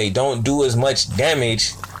like they don't do as much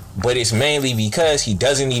damage, but it's mainly because he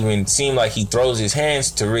doesn't even seem like he throws his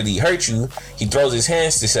hands to really hurt you. He throws his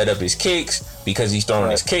hands to set up his kicks, because he's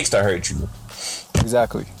throwing his kicks to hurt you.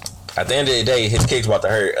 Exactly. At the end of the day, his kick's about to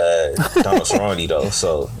hurt Donald Cerrone though.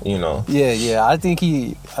 So, you know. Yeah. I think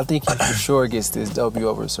he for sure gets this W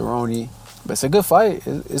over Cerrone. But it's a good fight.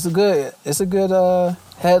 It's a good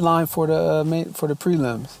headline for the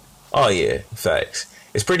prelims. Oh yeah, facts.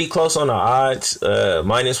 It's pretty close on the odds.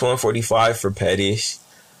 Minus 145 for Pettis.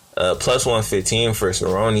 Plus 115 for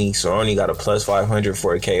Cerrone. Cerrone got a plus 500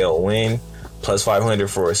 for a KO win. Plus 500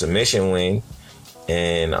 for a submission win.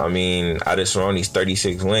 And I mean, out of Cerrone's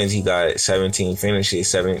 36 wins, he got 27 finishes,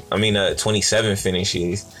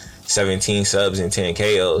 17 subs, and 10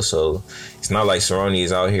 KOs. So it's not like Cerrone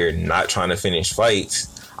is out here not trying to finish fights.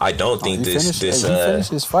 I don't think he finished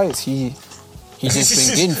his fights. He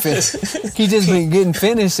just been getting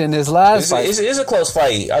finished in his last fight. It's a close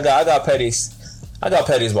fight. I got Pettis. I got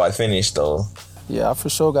Pettis by finish though. Yeah, I for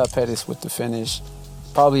sure got Pettis with the finish.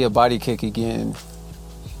 Probably a body kick again.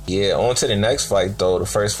 Yeah, on to the next fight though. The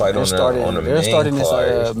first fight on the main card. They're starting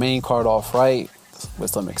this main card off right with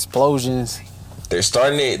some explosions. They're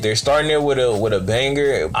starting it with a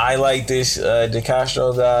banger. I like this De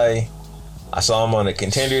Castro guy. I saw him on the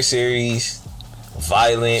Contender Series.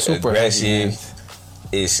 Violent, super aggressive. Heavy,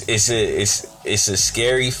 it's a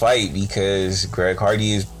scary fight, because Greg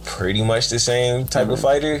Hardy is pretty much the same type of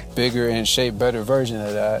fighter. Bigger in shape, better version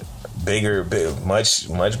of that.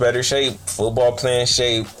 Much better shape, football playing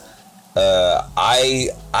shape.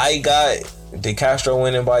 I got De Castro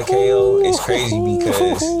winning by KO. It's crazy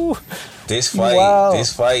because this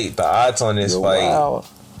fight, the odds on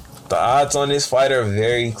this fight are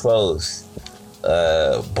very close.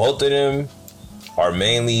 Both of them are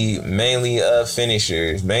mainly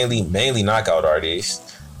finishers, mainly knockout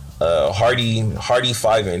artists. Hardy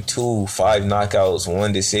 5-2, 5 knockouts,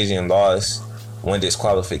 1 decision loss, 1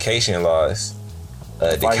 disqualification loss.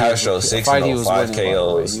 De Castro 6-0, 5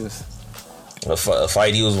 KOs. A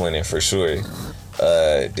fight he was winning for sure.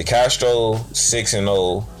 De Castro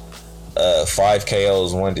 6-0, 5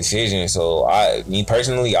 KOs, 1 decision. So me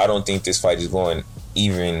personally, I don't think this fight is going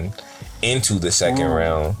even into the second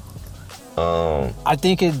round. I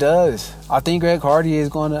think it does. I think Greg Hardy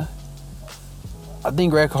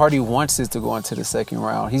wants it to go into the second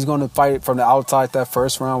round. He's going to fight from the outside that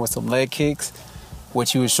first round with some leg kicks,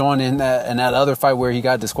 which he was showing in that other fight where he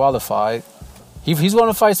got disqualified. He's going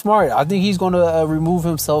to fight smart. I think he's going to remove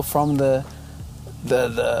himself from the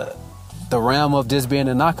realm of just being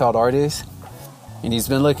a knockout artist, and he's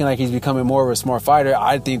been looking like he's becoming more of a smart fighter.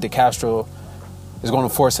 I think De Castro is going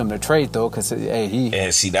to force him to trade though, because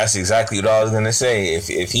and see, that's exactly what I was going to say.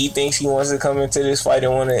 If he thinks he wants to come into this fight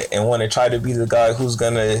and want to try to be the guy who's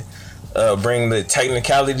going to bring the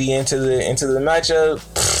technicality into the matchup.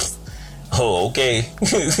 Oh, okay.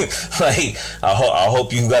 Like, I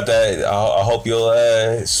hope you got that. I hope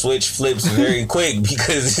your switch flips very quick,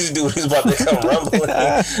 because this dude is about to come rumbling.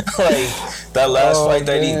 Like that last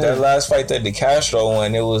fight that De Castro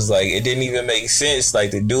won, it was like, it didn't even make sense.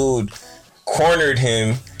 Like, the dude cornered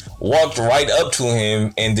him, walked right up to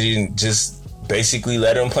him, and didn't just basically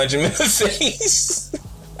let him punch him in the face.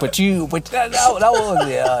 But that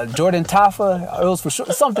was Jordan Taffa. It was for sure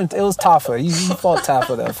something. It was Taffa. He fought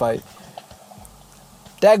Taffa that fight.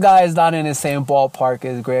 That guy is not in the same ballpark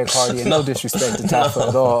as Greg Hardy. And no disrespect to Taffa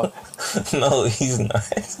at all. No, he's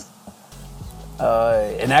not.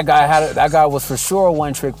 And that guy was for sure a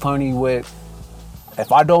one-trick pony with,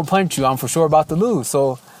 if I don't punch you, I'm for sure about to lose.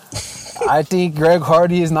 So I think Greg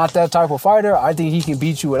Hardy is not that type of fighter. I think he can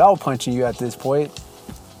beat you without punching you at this point.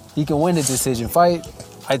 He can win the decision fight.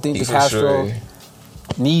 I think the Castro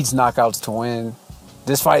needs knockouts to win.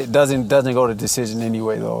 This fight doesn't go to decision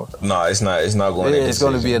anyway, though. No, it's not. It's not going to decision. It's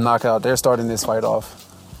going to be a knockout. They're starting this fight off.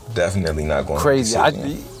 Definitely not going crazy. to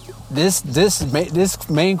decision. This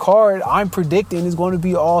main card, I'm predicting, is going to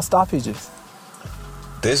be all stoppages.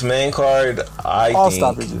 This main card,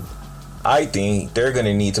 stoppages. I think they're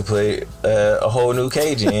gonna need to put a whole new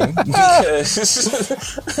cage in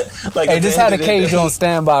because, like, hey, just had a cage on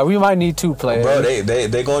standby. We might need 2 players. Bro,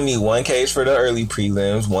 they gonna need 1 cage for the early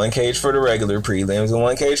prelims, 1 cage for the regular prelims, and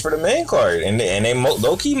 1 cage for the main card. And they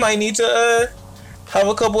low key might need to have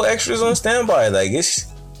a couple extras on standby. Like it's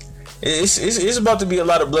about to be a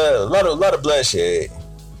lot of blood, a lot of bloodshed.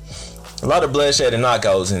 A lot of bloodshed and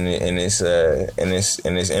knockouts in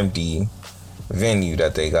this empty venue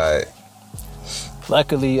that they got.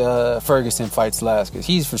 Luckily, Ferguson fights last because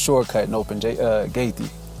he's for sure cutting open Gaethje.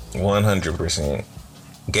 100%.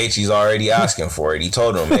 Gaethje's already asking for it. He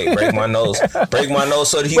told him, "Hey, break my nose so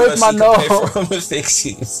that he can pay for him to fix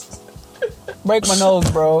you." Break my nose,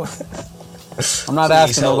 bro. I'm not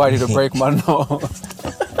asking nobody to break my nose.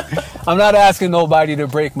 I'm not asking nobody to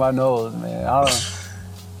break my nose, man.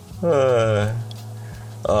 Oh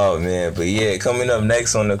man, but yeah, coming up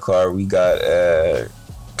next on the card, we got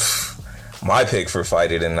my pick for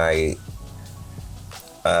fight of the night.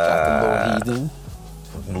 Got the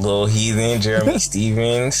Little Heathen, Jeremy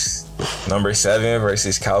Stevens, number 7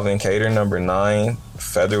 versus Calvin Kattar, number 9,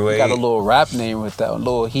 featherweight. Got a little rap name with that one,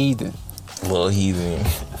 Little Heathen. Little Heathen.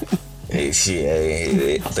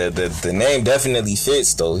 The name definitely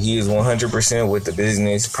fits though. He is 100% with the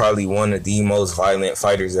business. Probably one of the most violent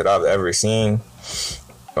fighters that I've ever seen.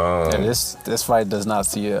 This fight does not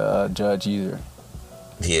see a judge either.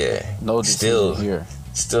 Yeah. No decision here.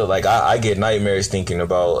 Still, like I get nightmares thinking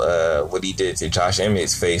about what he did to Josh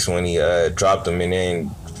Emmett's face when he dropped him and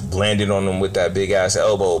then landed on him with that big ass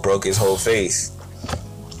elbow, broke his whole face,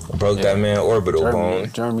 broke that man orbital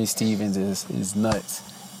bone. Jeremy Stevens is nuts.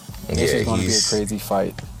 This is going to be a crazy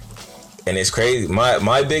fight. And it's crazy.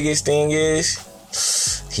 My biggest thing is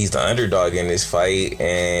he's the underdog in this fight,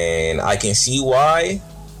 and I can see why.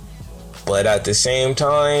 But at the same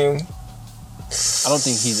time, I don't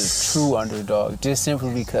think he's a true underdog. Just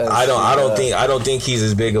simply because I don't think he's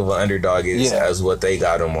as big of an underdog as what they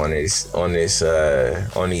got him on these odds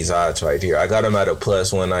right here. I got him at a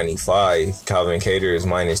plus 195. Calvin Kattar is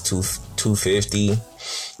minus 250.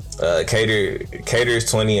 Kattar is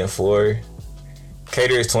 20-4.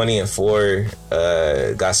 Kattar is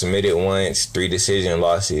 20-4. Got submitted once, 3 decision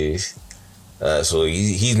losses. So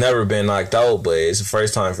he's never been knocked out, but it's the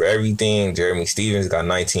first time for everything. Jeremy Stevens got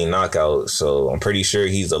 19 knockouts, so I'm pretty sure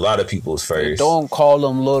he's a lot of people's first. Don't call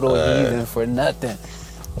him Little Heathen for nothing.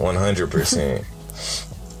 100%.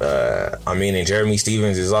 I mean, and Jeremy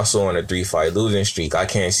Stevens is also on a 3-fight losing streak. I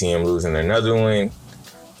can't see him losing another one.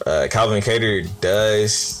 Calvin Kattar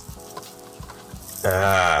does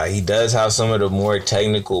have some of the more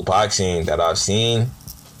technical boxing that I've seen.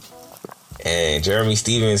 And Jeremy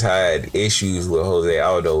Stevens had issues with Jose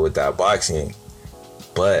Aldo with that boxing.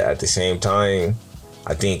 But at the same time,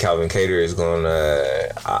 I think Calvin Kattar is gonna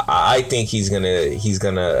I think he's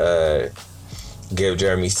gonna give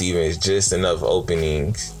Jeremy Stevens just enough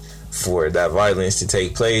openings for that violence to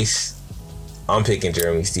take place. I'm picking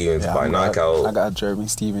Jeremy Stevens by knockout. I got Jeremy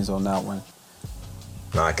Stevens on that one.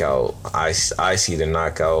 Knockout. I see the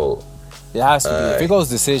knockout. It has to be. If it goes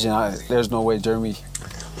decision, there's no way Jeremy.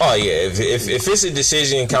 Oh yeah, if it's a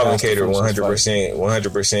decision, Calvin Kattar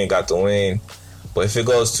 100% got the win. But if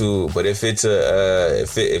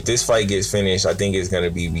this fight gets finished, I think it's gonna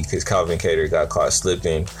be because Calvin Kattar got caught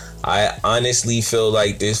slipping. I honestly feel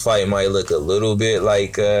like this fight might look a little bit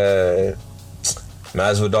like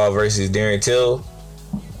Masvidal versus Darren Till.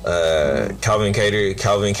 Calvin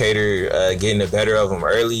Kattar getting the better of him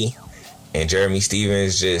early, and Jeremy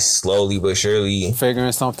Stevens just slowly but surely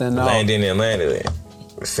figuring something out,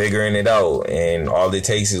 figuring it out, and all it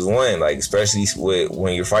takes is one. Like, especially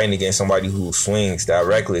when you're fighting against somebody who swings that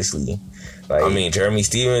recklessly. Like, I mean, Jeremy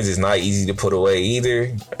Stevens is not easy to put away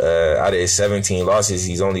either. Out of his 17 losses,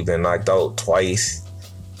 he's only been knocked out twice.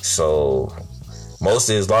 So Most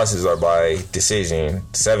of his losses are by decision.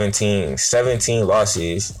 17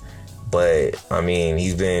 losses. But, I mean,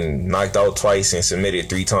 he's been knocked out twice and submitted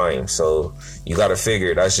 3 times. So, you got to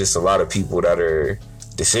figure that's just a lot of people that are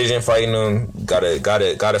decision fighting him.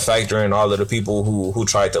 Gotta factor in all of the people who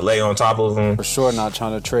tried to lay on top of him. For sure, not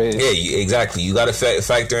trying to trade. Yeah, exactly. You gotta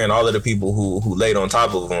factor in all of the people who laid on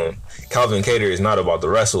top of him. Calvin Kattar is not about to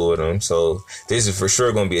wrestle with him, so this is for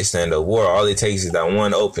sure gonna be a stand-up war. All it takes is that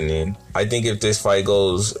one opening. I think if this fight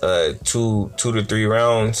goes 2 to 3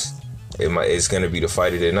 rounds, it's gonna be the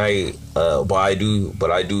fight of the night. But I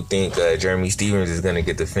do think Jeremy Stephens is gonna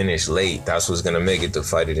get the finish late. That's what's gonna make it the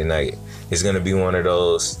fight of the night. It's gonna be one of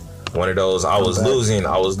those. I was losing,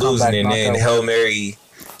 and then Hail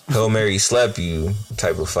Mary slap you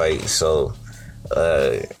type of fight. So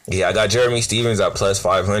yeah, I got Jeremy Stephens at plus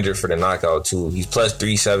 500 for the knockout too. He's plus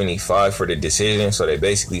 375 for the decision. So they're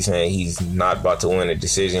basically saying he's not about to win a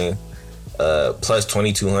decision. Plus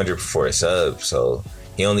 2200 for a sub. So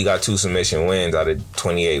he only got 2 submission wins out of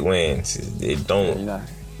 28 wins. It don't.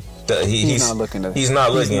 He's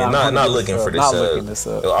not looking for the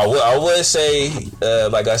sub. I would say,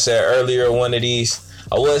 like I said earlier, one of these.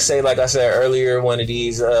 I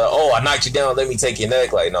knocked you down. Let me take your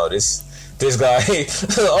neck. Like, no, this guy. I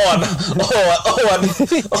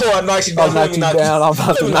knocked you down. I'm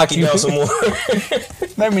about to knock you down some more.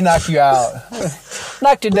 Let me knock you out.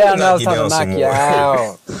 Knocked you down. Now it's time to knock you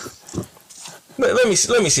out. Let me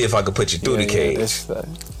see if I can put you through the cage.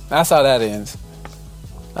 That's how that ends.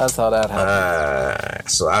 That's how that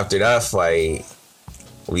happens. So after that fight,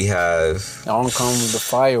 we have on comes the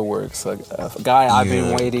fireworks. A guy I've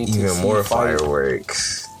been waiting to see. Even more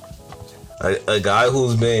fireworks. A guy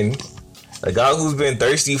who's been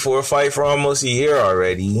thirsty for a fight for almost a year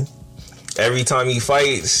already. Every time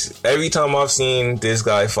I've seen this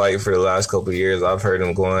guy fight for the last couple of years, I've heard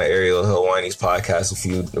him go on Ariel Helwani's podcast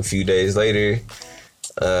a few days later,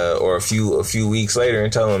 or a few weeks later,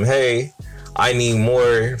 and tell him, "Hey, I need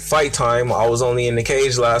more fight time. I was only in the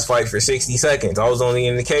cage last fight for 60 seconds. I was only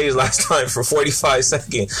in the cage last time for 45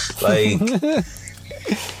 seconds." Like,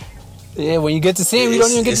 yeah, when you get to see him, you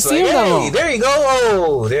don't even get to see him that long. There you go.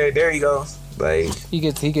 Oh, there you go. Like, he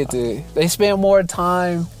get to. They spend more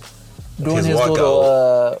time doing his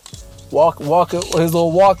little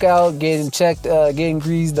walkout, getting checked, getting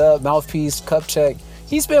greased up, mouthpiece, cup check.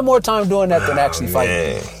 He spent more time doing that than actually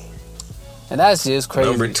fighting. And that's just crazy.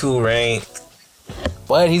 Number 2 ranked.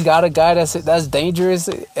 But he's got a guy that's dangerous.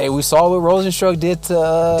 Hey, we saw what Rosenstruck did to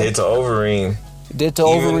Overeem.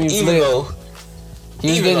 He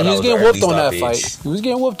was getting whooped on that fight. He was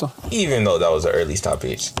getting whooped on. Even though that was an early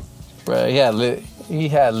stoppage. Bro, he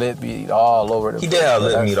had lip meat all over the place. He did have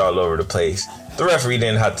lip meat all over the place. The referee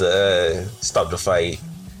didn't have to stop the fight.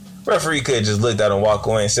 Referee could have just looked at him, walk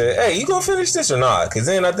away, and said, "Hey, you gonna finish this or not?" Because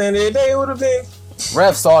then at the end of the day, it would have been.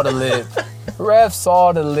 Ref saw the lip.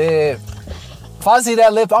 If I see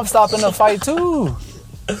that lip, I'm stopping the fight too.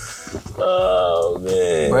 Oh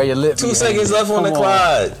man, bro, your lip. 2 seconds left on the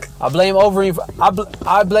clock. I blame Overeem.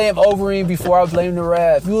 I blame Overeem before I blame the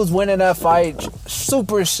ref. You was winning that fight,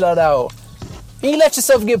 super shutout. You let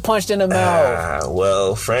yourself get punched in the mouth.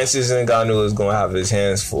 Well, Francis Ngannou is gonna have his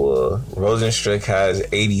hands full. Rosenstruck has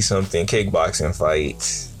 80-something kickboxing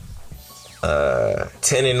fights.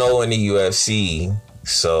 10-0 in the UFC.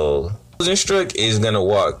 So Rosenstruck is gonna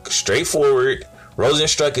walk straight forward.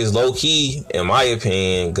 Rosenstruck is low key, in my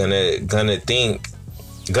opinion, gonna think.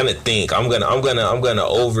 I'm gonna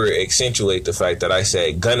over accentuate the fact that I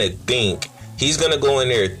said gonna think. He's gonna go in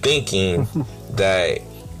there thinking that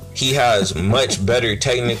he has much better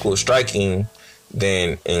technical striking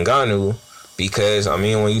than Ngannou. Because, I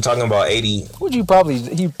mean, when you're talking about 80...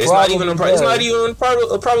 It's not even a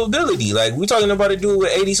probability. Like, we're talking about a dude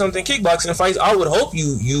with 80-something kickboxing fights. I would hope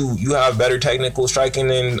you have better technical striking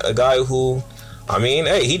than a guy who... I mean,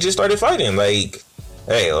 hey, he just started fighting. Like,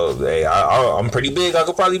 I'm pretty big. I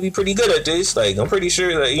could probably be pretty good at this. Like, I'm pretty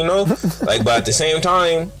sure that, you know... Like, but at the same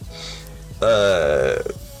time...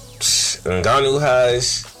 Ngannou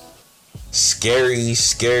has... scary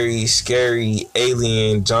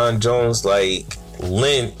alien John Jones like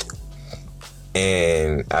length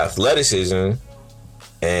and athleticism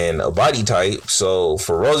and a body type. So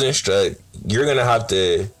for Rosenstruck, you're gonna have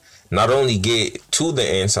to not only get to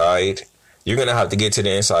the inside, you're gonna have to get to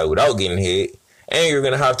the inside without getting hit, and you're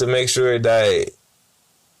gonna have to make sure that,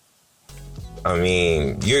 I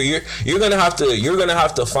mean, you're gonna have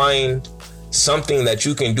to find something that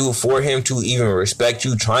you can do for him to even respect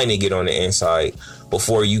you trying to get on the inside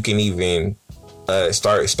before you can even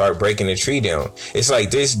start breaking the tree down. It's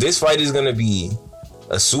like this fight is gonna be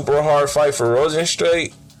a super hard fight for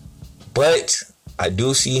Rosenstruck, but I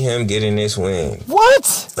do see him getting this win. What?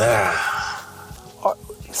 Say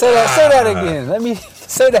that again. Let me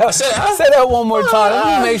say that. Say that one more time.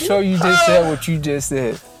 Let me make sure you just said what you just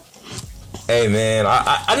said. Hey man,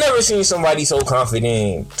 I never seen somebody so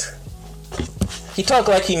confident. He talk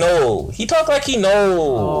like he know.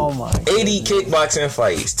 Oh my 80 kickboxing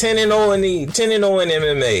fights, 10-0 in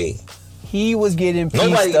MMA. He was getting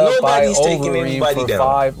pieced up by Overeem for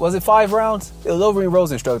down. Was it 5 rounds? It was Overeem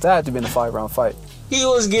Rosenstruck. That had to have been a 5-round fight. He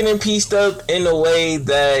was getting pieced up in a way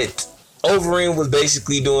that Overeem was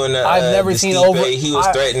basically doing. I've never seen Overeem. He was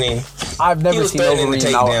threatening. I've never seen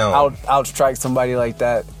Overeem outstrike somebody like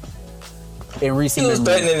that in recent. He was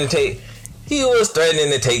threatening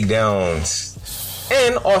to take downs.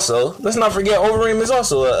 And also, let's not forget, Overeem is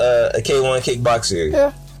also a K1 kickboxer.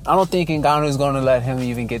 Yeah. I don't think Ngannou is going to let him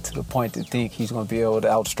even get to the point to think he's going to be able to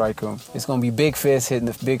outstrike him. It's going to be big fist hitting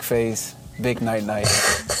the big face, big night.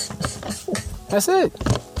 That's it.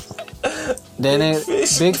 Then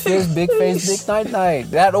big fist, big face, big night.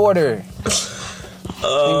 That order.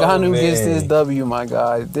 Ngannou gets this W, my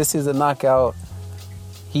guy. This is a knockout.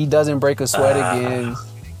 He doesn't break a sweat again.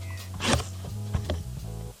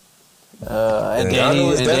 And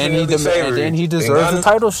then he deserves a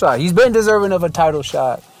title shot. He's been deserving of a title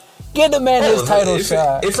shot. Get the man his title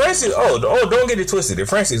shot. If Francis, don't get it twisted. If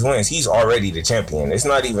Francis wins, he's already the champion. It's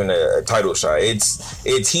not even a title shot. It's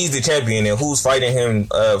he's the champion, and who's fighting him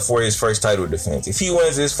for his first title defense? If he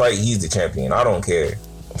wins this fight, he's the champion. I don't care.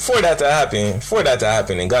 For that to happen,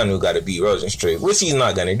 Ngannou got to beat Rosenstruck, which he's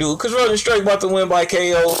not gonna do because Rosenstruck about to win by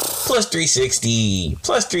KO plus 360.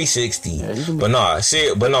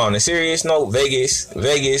 Yeah, but on a serious note,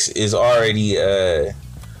 Vegas is already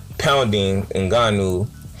pounding Ngannou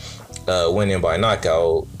winning by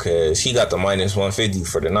knockout because he got the minus 150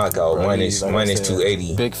 for the knockout, minus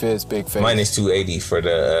 280. Big fist, big face. Minus 280 for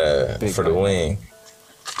the win.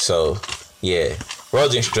 So yeah.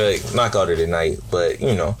 Rosenstruck knockout of the night, but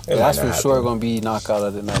that's for sure gonna be knockout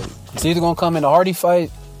of the night. It's either gonna come in a Hardy fight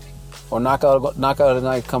or knockout of the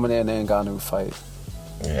night coming in the Ngannou fight.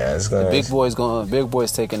 Yeah, it's gonna. The big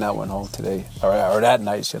boy's taking that one home today, or that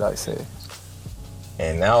night, should I say?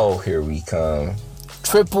 And now here we come,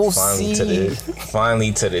 Triple finally C.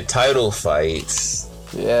 Finally to the title fights.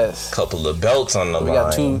 Yes. Couple of belts on the line. We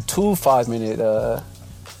got two 5-minute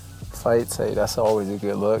fights. Hey, that's always a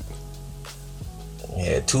good look.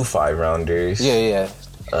 Yeah, 2 5-rounders. Yeah.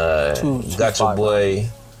 Got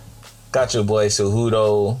your boy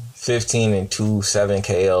Cejudo, 15-2, 7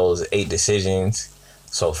 KOs, 8 decisions.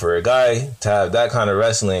 So for a guy to have that kind of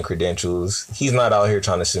wrestling credentials, he's not out here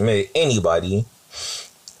trying to submit anybody.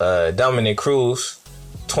 Dominic Cruz,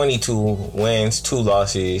 22 wins, 2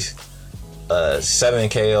 losses, 7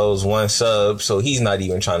 KOs, 1 sub. So he's not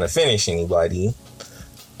even trying to finish anybody.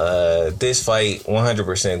 This fight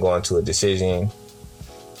 100% going to a decision.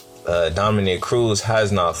 Dominic Cruz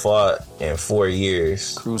has not fought in 4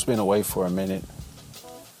 years. Cruz been away for a minute.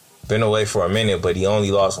 But he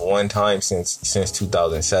only lost 1 time since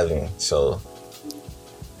 2007. So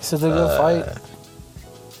this is a good fight.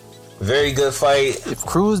 Very good fight. If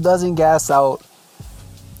Cruz doesn't gas out,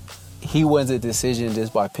 he wins a decision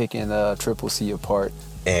just by picking Triple C apart.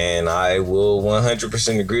 And I will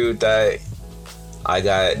 100% agree with that. I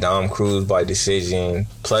got Dom Cruz by decision,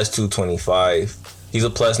 plus 225. He's a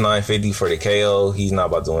plus 950 for the KO. He's not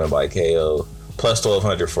about to win by KO. Plus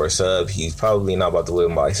 1200 for a sub. He's probably not about to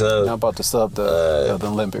win by sub. Not about to sub the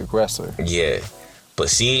Olympic wrestler. Yeah. But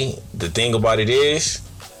see, the thing about it is,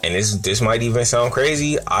 and this might even sound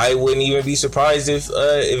crazy, I wouldn't even be surprised if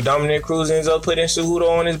Dominic Cruz ends up putting Cejudo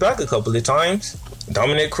on his back a couple of times.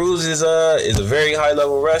 Dominic Cruz is a very high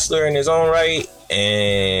level wrestler in his own right.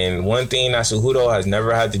 And one thing that Cejudo has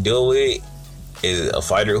never had to deal with is a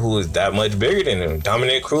fighter who is that much bigger than him.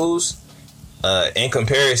 Dominic Cruz, in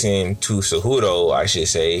comparison to Cejudo, I should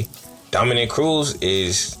say, Dominic Cruz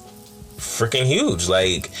is freaking huge.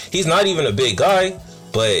 Like, he's not even a big guy,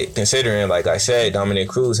 but considering, like I said, Dominic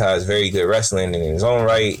Cruz has very good wrestling in his own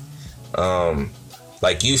right.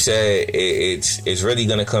 Like you said, it's really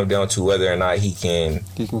gonna come down to whether or not he can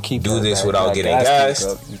keep do this without getting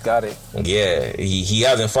gassed. You got it. Yeah, he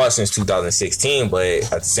hasn't fought since 2016, but at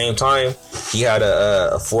the same time, he had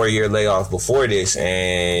a 4-year layoff before this,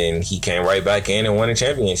 and he came right back in and won a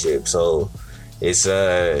championship. So it's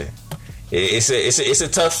a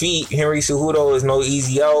tough feat. Henry Cejudo is no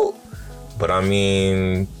easy out, but I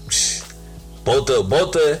mean, both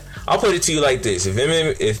the. I'll put it to you like this. If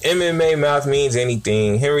MMA math means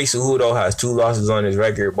anything, Henry Cejudo has 2 losses on his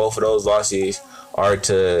record. Both of those losses are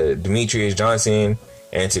to Demetrius Johnson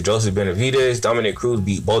and to Joseph Benavidez. Dominic Cruz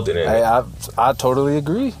beat both of them. I totally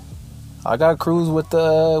agree. I got Cruz with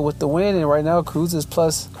the win, and right now Cruz is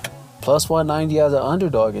plus 190 as an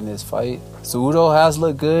underdog in this fight. Cejudo has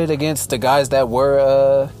looked good against the guys that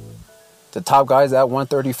were the top guys at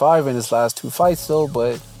 135 in his last 2 fights, though.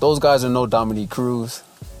 But those guys are no Dominic Cruz.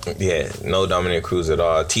 Yeah, no Dominic Cruz at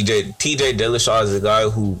all. TJ Dillashaw is a guy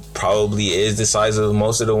who probably is the size of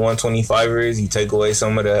most of the 125ers. You take away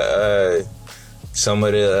some of the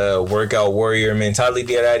workout warrior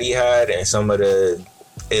mentality that he had, and some of the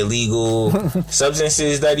illegal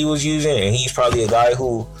substances that he was using, and he's probably a guy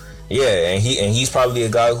who, he's probably a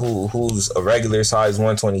guy who's a regular size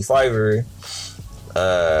 125er.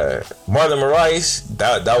 Marlon Moraes,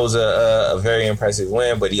 that was a very impressive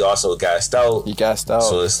win, but he also gassed out.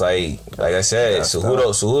 So it's like I said,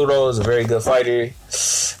 Cejudo is a very good fighter.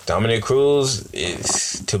 Dominic Cruz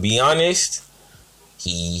is, to be honest,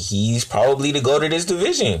 he's probably the GOAT of this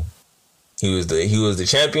division. He was the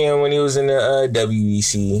champion when he was in the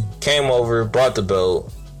WEC. Came over, brought the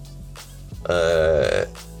belt.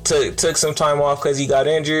 Took some time off because he got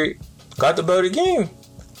injured. Got the belt again.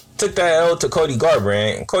 Took that L to Cody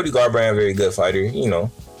Garbrandt. Cody Garbrandt, very good fighter, you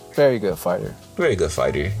know. Very good fighter. Very good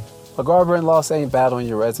fighter. A Garbrandt loss ain't bad on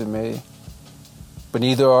your resume. But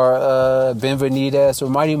neither are Benvenides or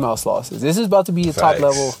Mighty Mouse losses. This is about to be a top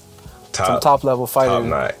level fighter. Top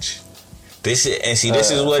notch. This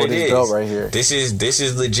is what it is. Belt right here. This is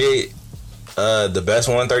legit the best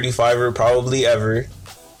 135er probably ever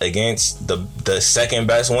against the second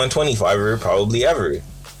best 125er probably ever.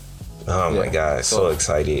 Oh my God, so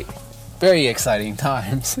excited. Very exciting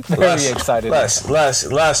times. Very excited. Last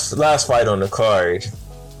fight on the card.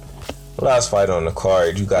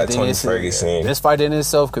 You got Tony Ferguson. This fight in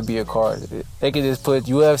itself could be a card. They could just put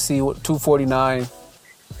UFC 249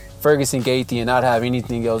 Ferguson Gaethje and not have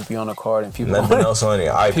anything else be on the card, and people nothing else on it.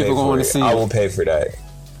 I will pay for that.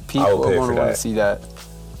 People are going to want to see that.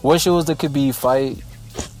 Wish it was the Khabib fight.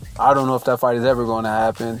 I don't know if that fight is ever going to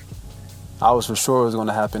happen. I was for sure it was going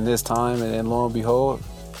to happen this time, and then lo and behold,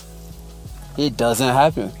 it doesn't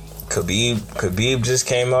happen. Khabib just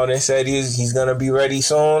came out and said he's going to be ready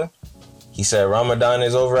soon. He said Ramadan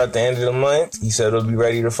is over at the end of the month. He said he'll be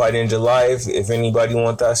ready to fight in July if anybody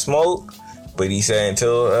want that smoke. But he said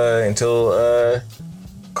until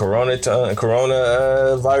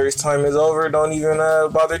coronavirus time is over, don't even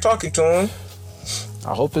bother talking to him.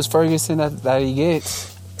 I hope it's Ferguson that he gets.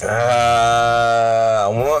 I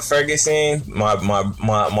want Ferguson. My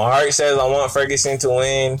heart says I want Ferguson to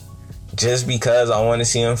win, just because I want to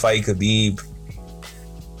see him fight Khabib.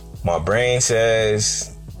 My brain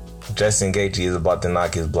says Justin Gaethje is about to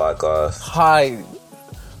knock his block off.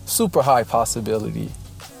 Super high possibility.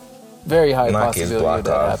 Very high possibility of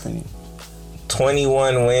that happening.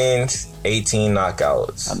 21 wins, 18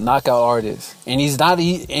 knockouts. A knockout artist, and he's not.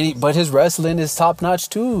 But his wrestling is top notch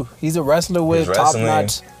too. He's a wrestler with top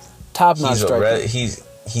notch striking.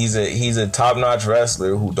 He's a top notch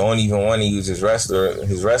wrestler who don't even want to use his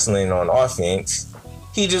wrestling on offense.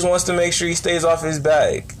 He just wants to make sure he stays off his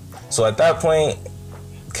back. So at that point,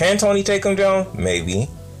 can Tony take him down? Maybe.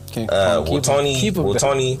 Can Tony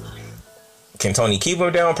keep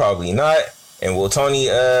him down? Probably not. And will Tony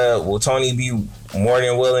be more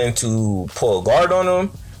than willing to pull a guard on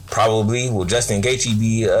him? Probably. Will Justin Gaethje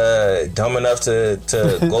be dumb enough to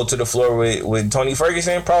go to the floor with Tony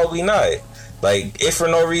Ferguson? Probably not. Like, if for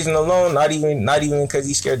no reason alone, not even because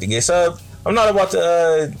he's scared to get subbed, I'm not about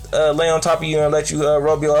to lay on top of you and let you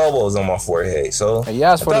rub your elbows on my forehead. So he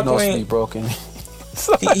asked for the nose to be broken.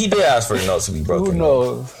 he did ask for the nose to be broken.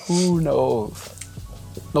 Who knows?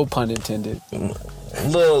 No pun intended.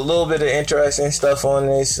 Little bit of interesting stuff on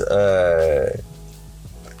this.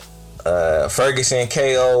 Ferguson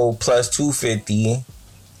KO plus 250.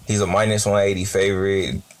 He's a minus 180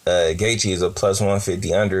 favorite. Gaethje is a plus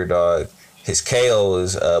 150 underdog. His KO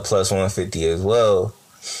is plus 150 as well.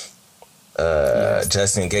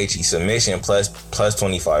 Justin Gaethje submission plus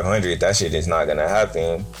 2500. That shit is not gonna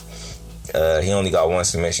happen. He only got one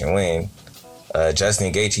submission win.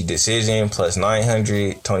 Justin Gaethje decision plus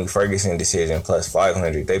 900. Tony Ferguson decision plus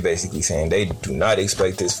 500. They basically saying they do not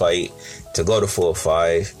expect this fight to go to full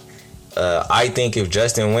 5. I think if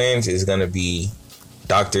Justin wins, it's gonna be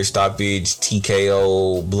doctor stoppage,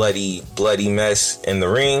 TKO, bloody mess in the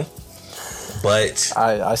ring. But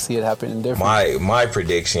I see it happening differently. My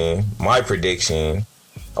prediction.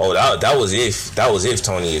 Oh, that was if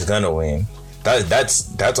Tony is gonna win.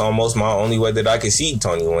 That's almost my only way that I could see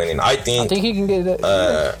Tony winning. I think he can get it.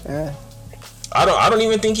 I don't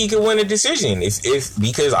even think he could win a decision if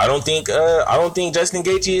because I don't think Justin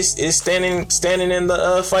Gaethje is standing in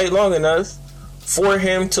the fight long enough for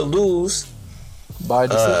him to lose. By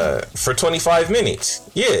decision. For 25 minutes.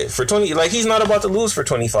 Yeah, for 20. Like, he's not about to lose for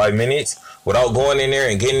 25 minutes without going in there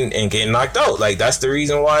and getting knocked out. Like, that's the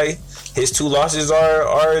reason why his 2 losses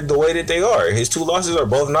are the way that they are. His 2 losses are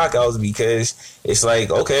both knockouts because it's like,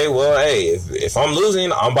 okay, well, hey, if I'm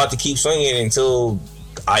losing, I'm about to keep swinging until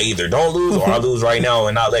I either don't lose or I lose right now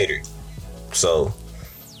and not later. So,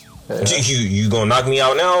 you gonna knock me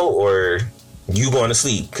out now or you going to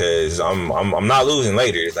sleep? Because I'm not losing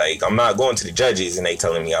later. Like, I'm not going to the judges and they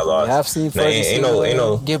telling me I lost. I've seen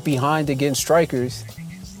Ferguson get behind against strikers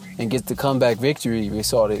and get the comeback victory. We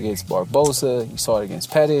saw it against Barbosa. You saw it against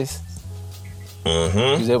Pettis. Mm-hmm.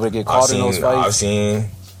 He was able to get caught in those fights. I've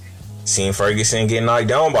seen Ferguson get knocked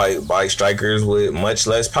down by strikers with much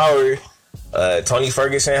less power. Tony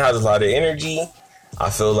Ferguson has a lot of energy. I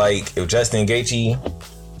feel like if Justin Gaethje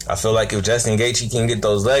can get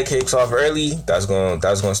those leg kicks off early, that's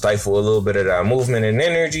gonna stifle a little bit of that movement and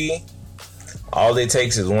energy. All it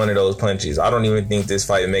takes is one of those punches. I don't even think this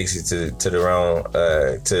fight makes it to the round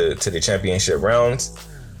to the championship rounds.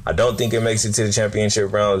 I don't think it makes it to the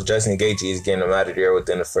championship rounds. Justin Gaethje is getting him out of there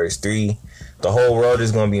within the first 3. The whole world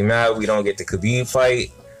is gonna be mad we don't get the Khabib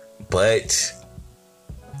fight, but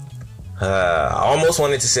I almost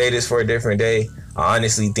wanted to say this for a different day. I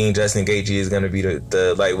honestly think Justin Gaethje is going to be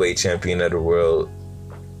the lightweight champion of the world,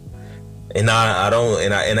 and I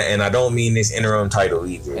don't mean this interim title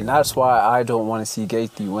either. And that's why I don't want to see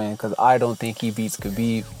Gaethje win, because I don't think he beats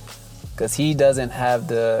Khabib, because he doesn't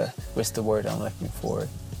have what's the word I'm looking for?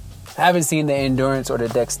 I haven't seen the endurance or the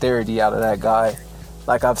dexterity out of that guy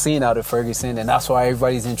like I've seen out of Ferguson, and that's why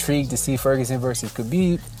everybody's intrigued to see Ferguson versus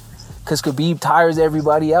Khabib, because Khabib tires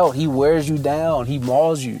everybody out. He wears you down. He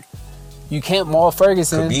mauls you. You can't maul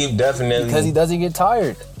Ferguson Khabib definitely, because he doesn't get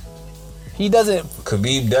tired. He doesn't.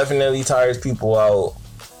 Khabib definitely tires people out.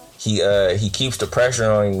 He keeps the pressure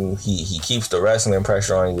on you. He keeps the wrestling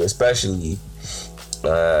pressure on you, especially.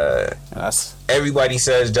 Everybody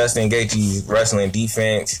says Justin Gaethje's wrestling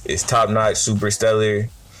defense is top notch, super stellar.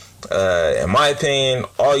 In my opinion,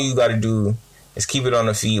 all you got to do is keep it on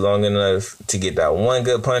the feet long enough to get that one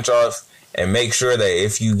good punch off, and make sure that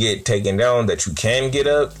if you get taken down, that you can get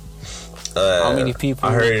up. How many people?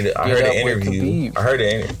 I heard an interview.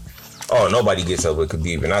 Oh, nobody gets up with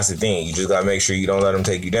Khabib, and that's the thing. You just gotta make sure you don't let him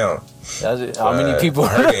take you down. That's it. How many people? I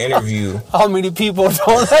heard an interview. How many people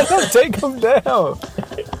don't let him take him down?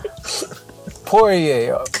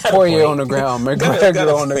 Poirier on the ground,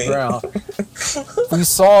 McGregor on the ground. We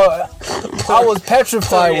saw. I was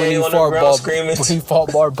petrified when he fought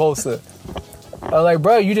Barbosa. I was like,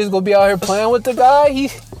 bro, you just gonna be out here playing with the guy?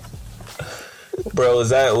 Bro, was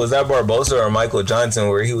that Barbosa or Michael Johnson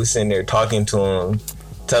where he was sitting there talking to him,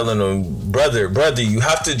 telling him, brother, you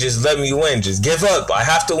have to just let me win. Just give up. I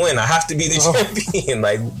have to win. I have to be the champion.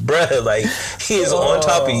 Like, bruh, like, he is on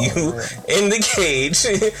top of you in the cage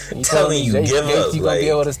telling you, give up. You gonna be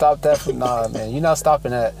able to stop that? Nah, man, you're not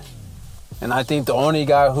stopping that. And I think the only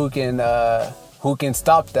guy who can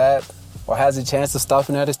stop that or has a chance of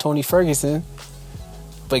stopping that is Tony Ferguson.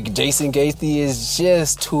 But Jason Gaethje is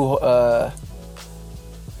just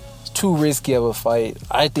too risky of a fight.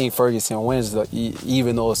 I think Ferguson wins,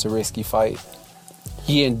 even though it's a risky fight.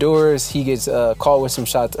 He endures. He gets caught with some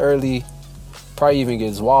shots early. Probably even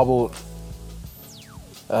gets wobbled.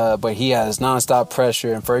 But he has nonstop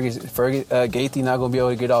pressure, and Gaethje not gonna be able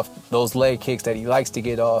to get off those leg kicks that he likes to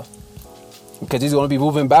get off, because he's gonna be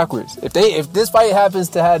moving backwards. If this fight happens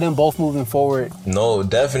to have them both moving forward, no,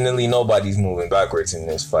 definitely nobody's moving backwards in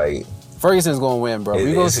this fight. Ferguson's gonna win, bro.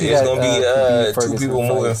 We're gonna see it's that. Gonna be 2 people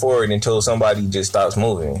moving forward until somebody just stops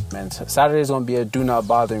moving. Man, Saturday's gonna be a do not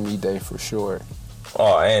bother me day for sure.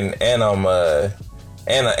 Oh, and I'm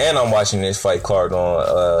watching this fight card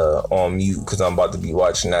on mute, because I'm about to be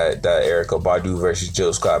watching that Erykah Badu versus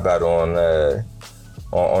Jill Scott battle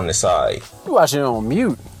on the side. You watching it on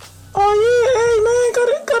mute? Oh yeah, hey man,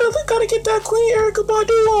 gotta get that Queen Erykah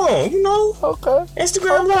Badu on, you know? Okay.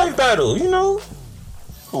 Instagram live battle, you know?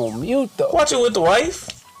 On mute though. Watch it with the wife.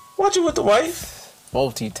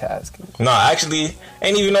 Multitasking. Nah, actually,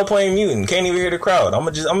 ain't even no point in muting. Can't even hear the crowd.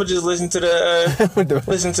 I'ma just listen to the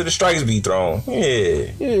listen to the strikes be thrown.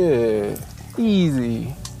 Yeah. Yeah.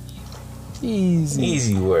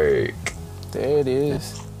 Easy work. There it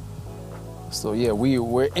is. So yeah,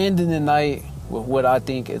 we're ending the night with what I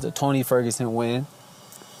think is a Tony Ferguson win.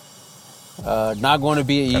 Not going to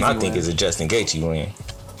be an easy win. And I think it's a Justin Gaethje win.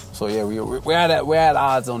 So yeah, we're at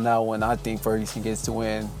odds on that one. I think Ferguson gets to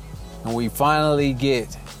win, and we finally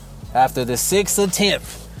get, after the 6th attempt,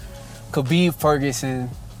 Khabib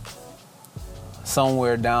Ferguson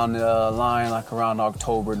somewhere down the line, like around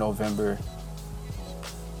October, November.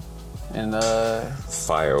 And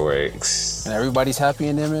fireworks. And everybody's happy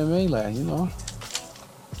in MMA land, you know.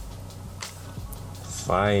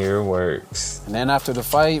 Fireworks. And then after the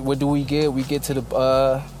fight, what do we get? We get to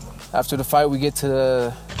the after the fight, we get to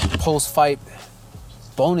the post-fight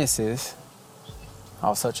bonuses. That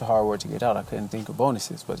was such a hard word to get out. I couldn't think of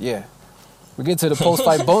bonuses, but yeah, we get to the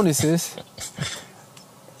post-fight bonuses,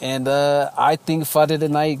 and I think fight of the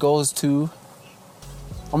night goes to.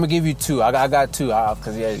 I'm gonna give you two. I got two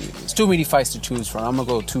because it's too many fights to choose from. I'm gonna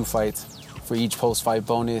go 2 fights for each post-fight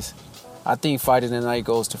bonus. I think fight of the night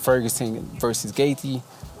goes to Ferguson versus Gaethje,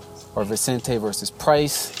 or Vicente versus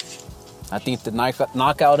Price. I think the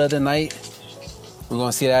knockout of the night, we're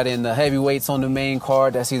going to see that in the heavyweights on the main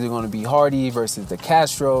card. That's either going to be Hardy versus De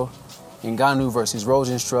Castro, Ngannou versus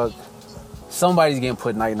Rosenstruck. Somebody's getting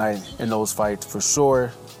put night-night in those fights for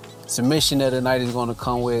sure. Submission of the night is going to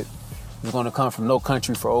come from No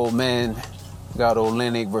Country for Old Men. We got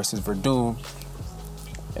Olenek versus Verdum.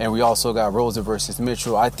 And we also got Rosa versus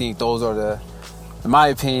Mitchell. I think those are in my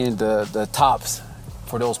opinion, the tops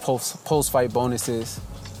for those post-fight bonuses.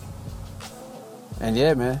 And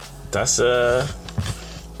yeah, man. Those are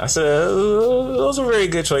very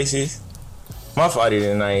good choices. My fight of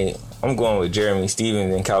the night, I'm going with Jeremy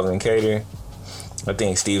Stephens and Calvin Kattar. I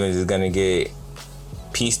think Stephens is gonna get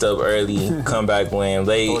pieced up early, come back win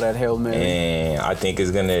late. Throw that Hail Mary. And I think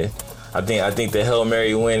it's gonna. I think the Hail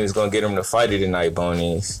Mary win is gonna get him the fight of the night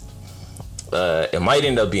bonus. It might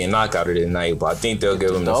end up being knockout of the night, but I think they'll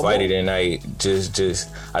give him the fight of the night.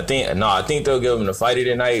 I think they'll give him the fight of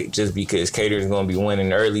the night just because Cater's gonna be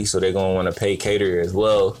winning early, so they're gonna want to pay Cater as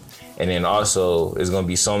well. And then also, there's gonna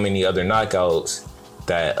be so many other knockouts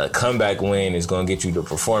that a comeback win is gonna get you the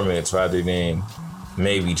performance rather than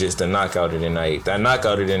maybe just a knockout of the night. That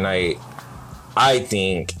knockout of the night, I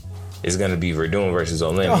think, is gonna be Verdum versus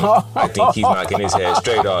Olenek. I think he's knocking his head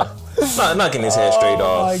straight off. Knocking his head straight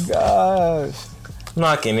off. Oh my gosh.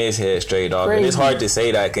 Knocking his head straight off. Crazy. And it's hard to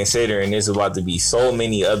say that considering there's about to be so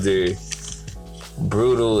many other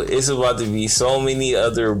brutal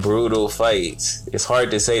fights. It's hard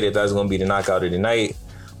to say that that's going to be the knockout of the night.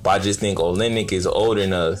 But I just think Olenek is old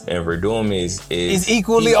enough and Verdum is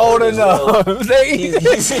equally old enough.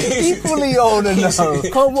 He's equally old enough.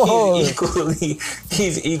 Come on.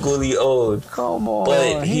 He's equally old. Come on.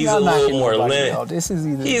 But he's a little more limber.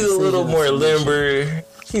 He's a little more limber.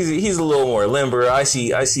 He's a little more limber. I see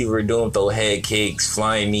Verdum throw head kicks,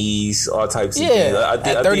 flying knees, all types of things.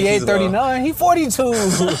 At 38, 39, he 42.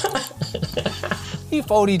 He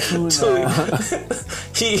 42 now.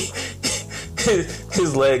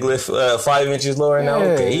 His leg lift 5 inches lower now.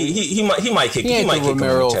 Okay, he might kick. He might kick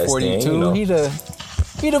Romero him in the chest. 42. Then, you know. He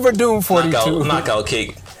the Verdum 42.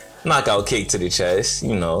 Knockout kick to the chest.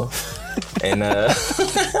 You know, and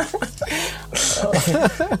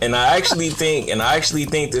and I actually think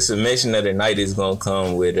the submission of the night is gonna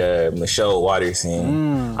come with Michelle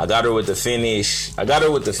Waterson. I got her with the finish.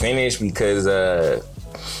 Because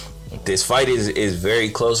this fight is very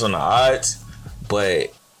close on the odds,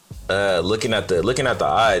 but. Looking at the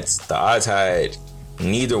odds had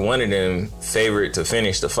neither one of them favored to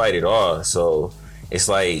finish the fight at all. So it's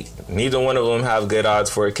like neither one of them have good odds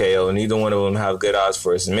for a KO. Neither one of them have good odds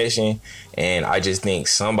for a submission. And I just think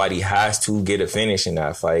somebody has to get a finish in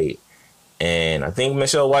that fight. And I think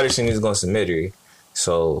Michelle Waterson is going to submit her.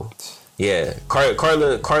 So yeah,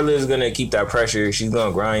 Carla is going to keep that pressure. She's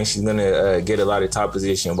going to grind. She's going to get a lot of top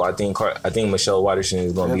position. But I think Michelle Waterson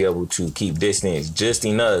is going to be able to keep distance just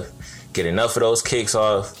enough, get enough of those kicks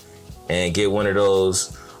off, and get one of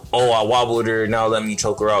those, I wobbled her, now let me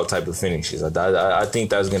choke her out type of finishes. I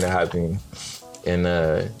think that's going to happen. And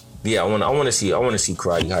I want to see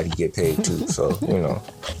Karate how to get paid too. So, you know,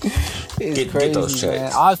 get those checks.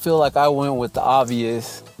 Man. I feel like I went with all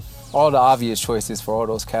the obvious choices for all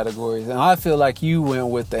those categories. And I feel like you went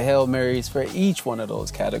with the Hail Marys for each one of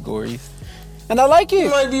those categories. And I like it. You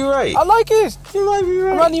might be right. I like it. You might be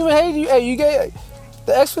right. I'm not even hating you. Hey, you gave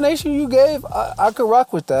the explanation you gave, I could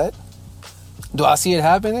rock with that. Do I see it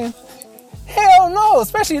happening? Hell no,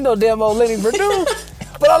 especially no damn Olenek Verdum.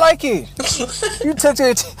 But I like it. You took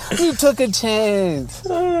a chance.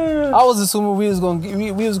 I was assuming we was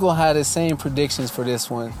gonna have the same predictions for this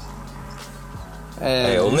one.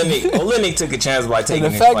 And Olenek took a chance by taking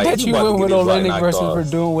the fact that you went with Olenek versus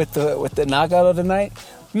Verdum with the knockout of the night,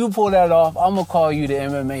 you pull that off. I'm gonna call you the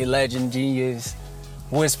MMA legend, genius,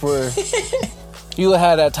 whisperer. You'll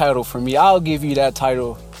have that title for me. I'll give you that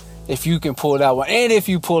title if you can pull that one, and if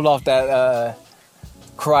you pull off that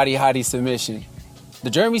karate hottie submission. The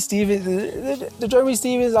Jeremy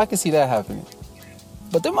Stephens, I can see that happening.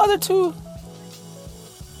 But them other two,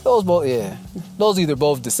 Those both, yeah. Those either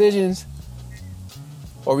both decisions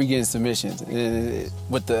or we getting submissions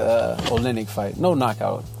with the Olenek fight. No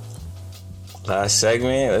knockout. Last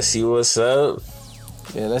segment. Let's see what's up.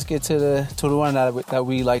 Yeah, let's get to the one that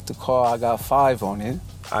we like to call I Got 5 on it.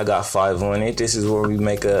 I got 5 on it. This is where we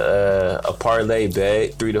make a parlay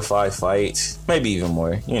bet, 3 to 5 fights, maybe even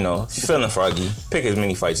more. You know, if you're feeling froggy, pick as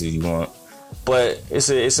many fights as you want. But it's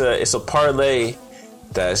a parlay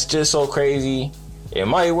that's just so crazy. It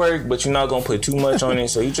might work, but you're not gonna put too much on it.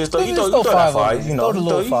 So you just throw that 5. You know, throw the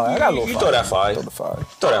little 5. I got a little 5. You throw that 5. Throw the 5.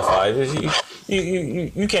 Throw that 5.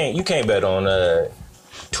 You can't bet on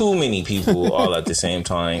too many people all at the same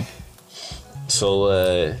time. So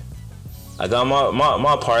I got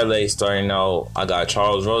my parlay starting out. I got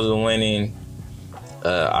Charles Rosa winning.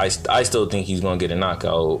 I still think he's gonna get a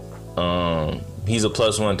knockout. He's a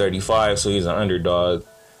plus 135, so he's an underdog.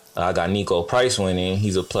 I got Nico Price winning.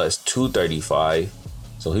 He's a plus 235,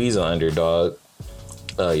 so he's an underdog.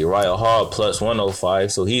 Uriah Hall plus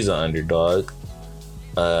 105, so he's an underdog.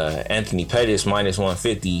 Anthony Pettis minus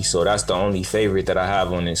 150, so that's the only favorite that I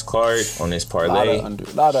have on this card, on this parlay.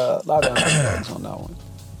 Lot of underdogs on that one.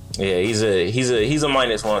 Yeah, he's a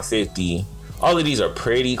minus 150. All of these are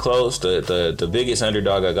pretty close. The biggest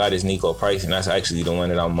underdog I got is Nico Price, and that's actually the one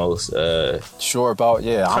that I'm most sure about.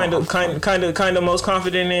 Yeah, kind of most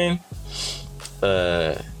confident in.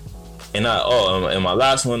 And my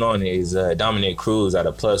last one on it is Dominic Cruz at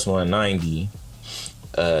a plus 190.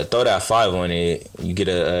 Throw that 5 on it, you get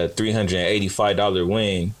a $385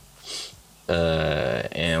 win.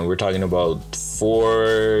 And we're talking about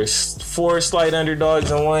four slight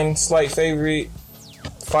underdogs and one slight favorite.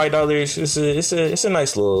 $5. It's a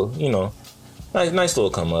nice little, you know, nice little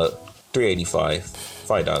come up. $385,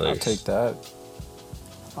 $5.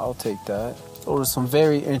 I'll take that. Those are some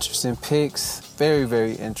very interesting picks. Very,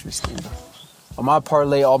 very interesting. On my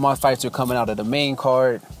parlay, all my fights are coming out of the main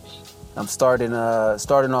card. I'm starting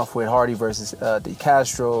off with Hardy versus De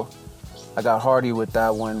Castro. I got Hardy with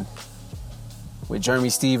that one. With Jeremy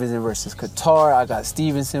Stevenson versus Qatar, I got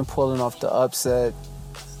Stevenson pulling off the upset.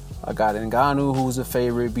 I got Ngannou, who's a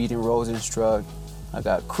favorite, beating Rosenstruck. I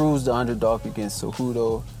got Cruz, the underdog, against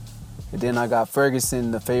Cejudo. And then I got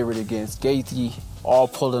Ferguson, the favorite, against Gaethje, all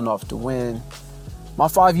pulling off the win. My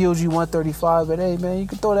 5 yields you 135, but hey, man, you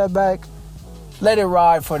can throw that back. Let it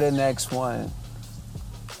ride for the next one.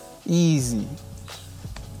 Easy.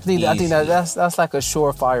 I think that's like a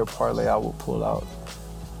surefire parlay I will pull out.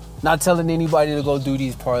 Not telling anybody to go do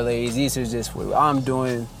these parlays. These are just what I'm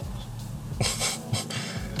doing.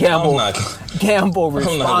 Gamble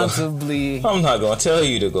responsibly. I'm not gonna tell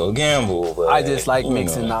you to go gamble, but I just like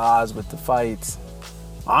mixing the odds with the fights.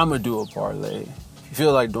 I'm gonna do a parlay. If you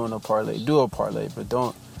feel like doing a parlay, do a parlay, but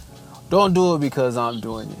don't do it because I'm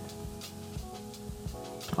doing it.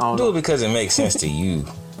 Do it because it makes sense to you.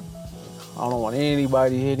 I don't want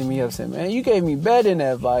anybody hitting me up saying, "Man, you gave me betting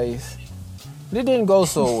advice. It didn't go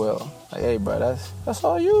so well." Like, hey, bro, that's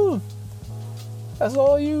all you. That's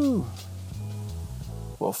all you.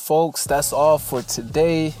 Well, folks, that's all for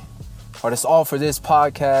today, or that's all for this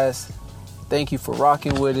podcast. Thank you for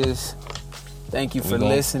rocking with us. Thank you for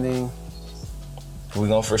listening. We're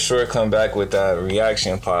going to for sure come back with that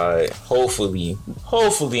reaction pod. Hopefully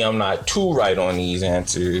I'm not too right on these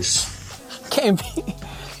answers. Can't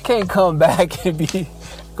come back and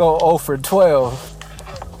go 0 for 12.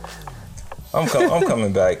 I'm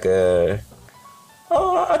coming back.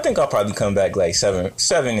 I think I'll probably come back like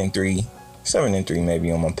 7-3. 7-3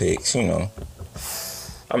 maybe on my picks, you know.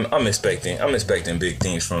 I'm expecting big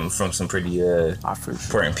things from some pretty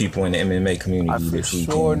important people in the MMA community this weekend.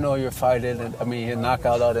 I for sure know you're fighting. Your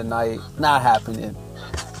knockout of the night not happening.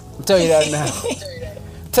 I'll tell you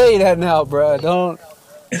that now. Bro. Don't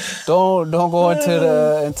go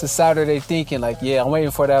into Saturday thinking like, yeah, I'm waiting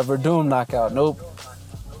for that Verdum knockout. Nope.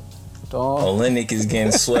 Don't. Olenek is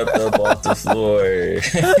getting swept up off the floor.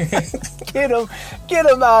 Get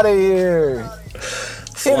him out of here.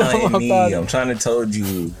 Flying knee. I'm trying to told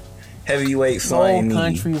you. Heavyweight flying knee. No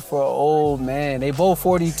country for old man. They both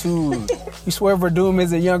 42. You swear Verdum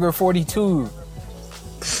is a younger 42.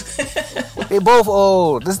 They both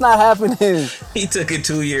old. That's not happening. He took a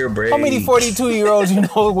 2-year break. How many 42-year-olds you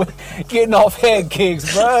know getting off head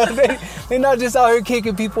kicks, bro? They're not just out here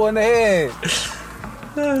kicking people in the head.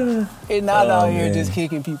 They're not out here just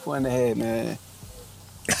kicking people in the head, man.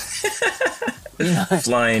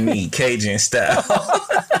 Flying knee, Cajun style.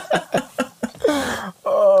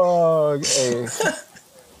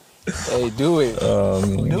 Hey, do it.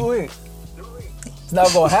 Do it. It's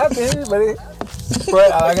not gonna happen, but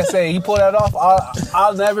like I say, he pulled that off.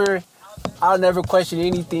 I'll never question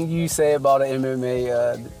anything you say about an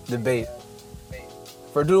MMA debate.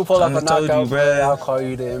 For dude pull up a knockout play, I'll call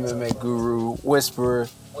you the MMA guru, whisperer,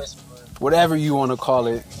 whatever you want to call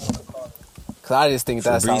it. Cause I just think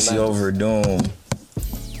that's Fabricio over Doom.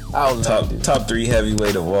 Top 3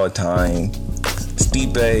 heavyweight of all time.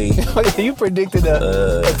 Stipe. You predicted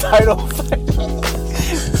a title fight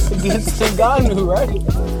against Ngannou, right?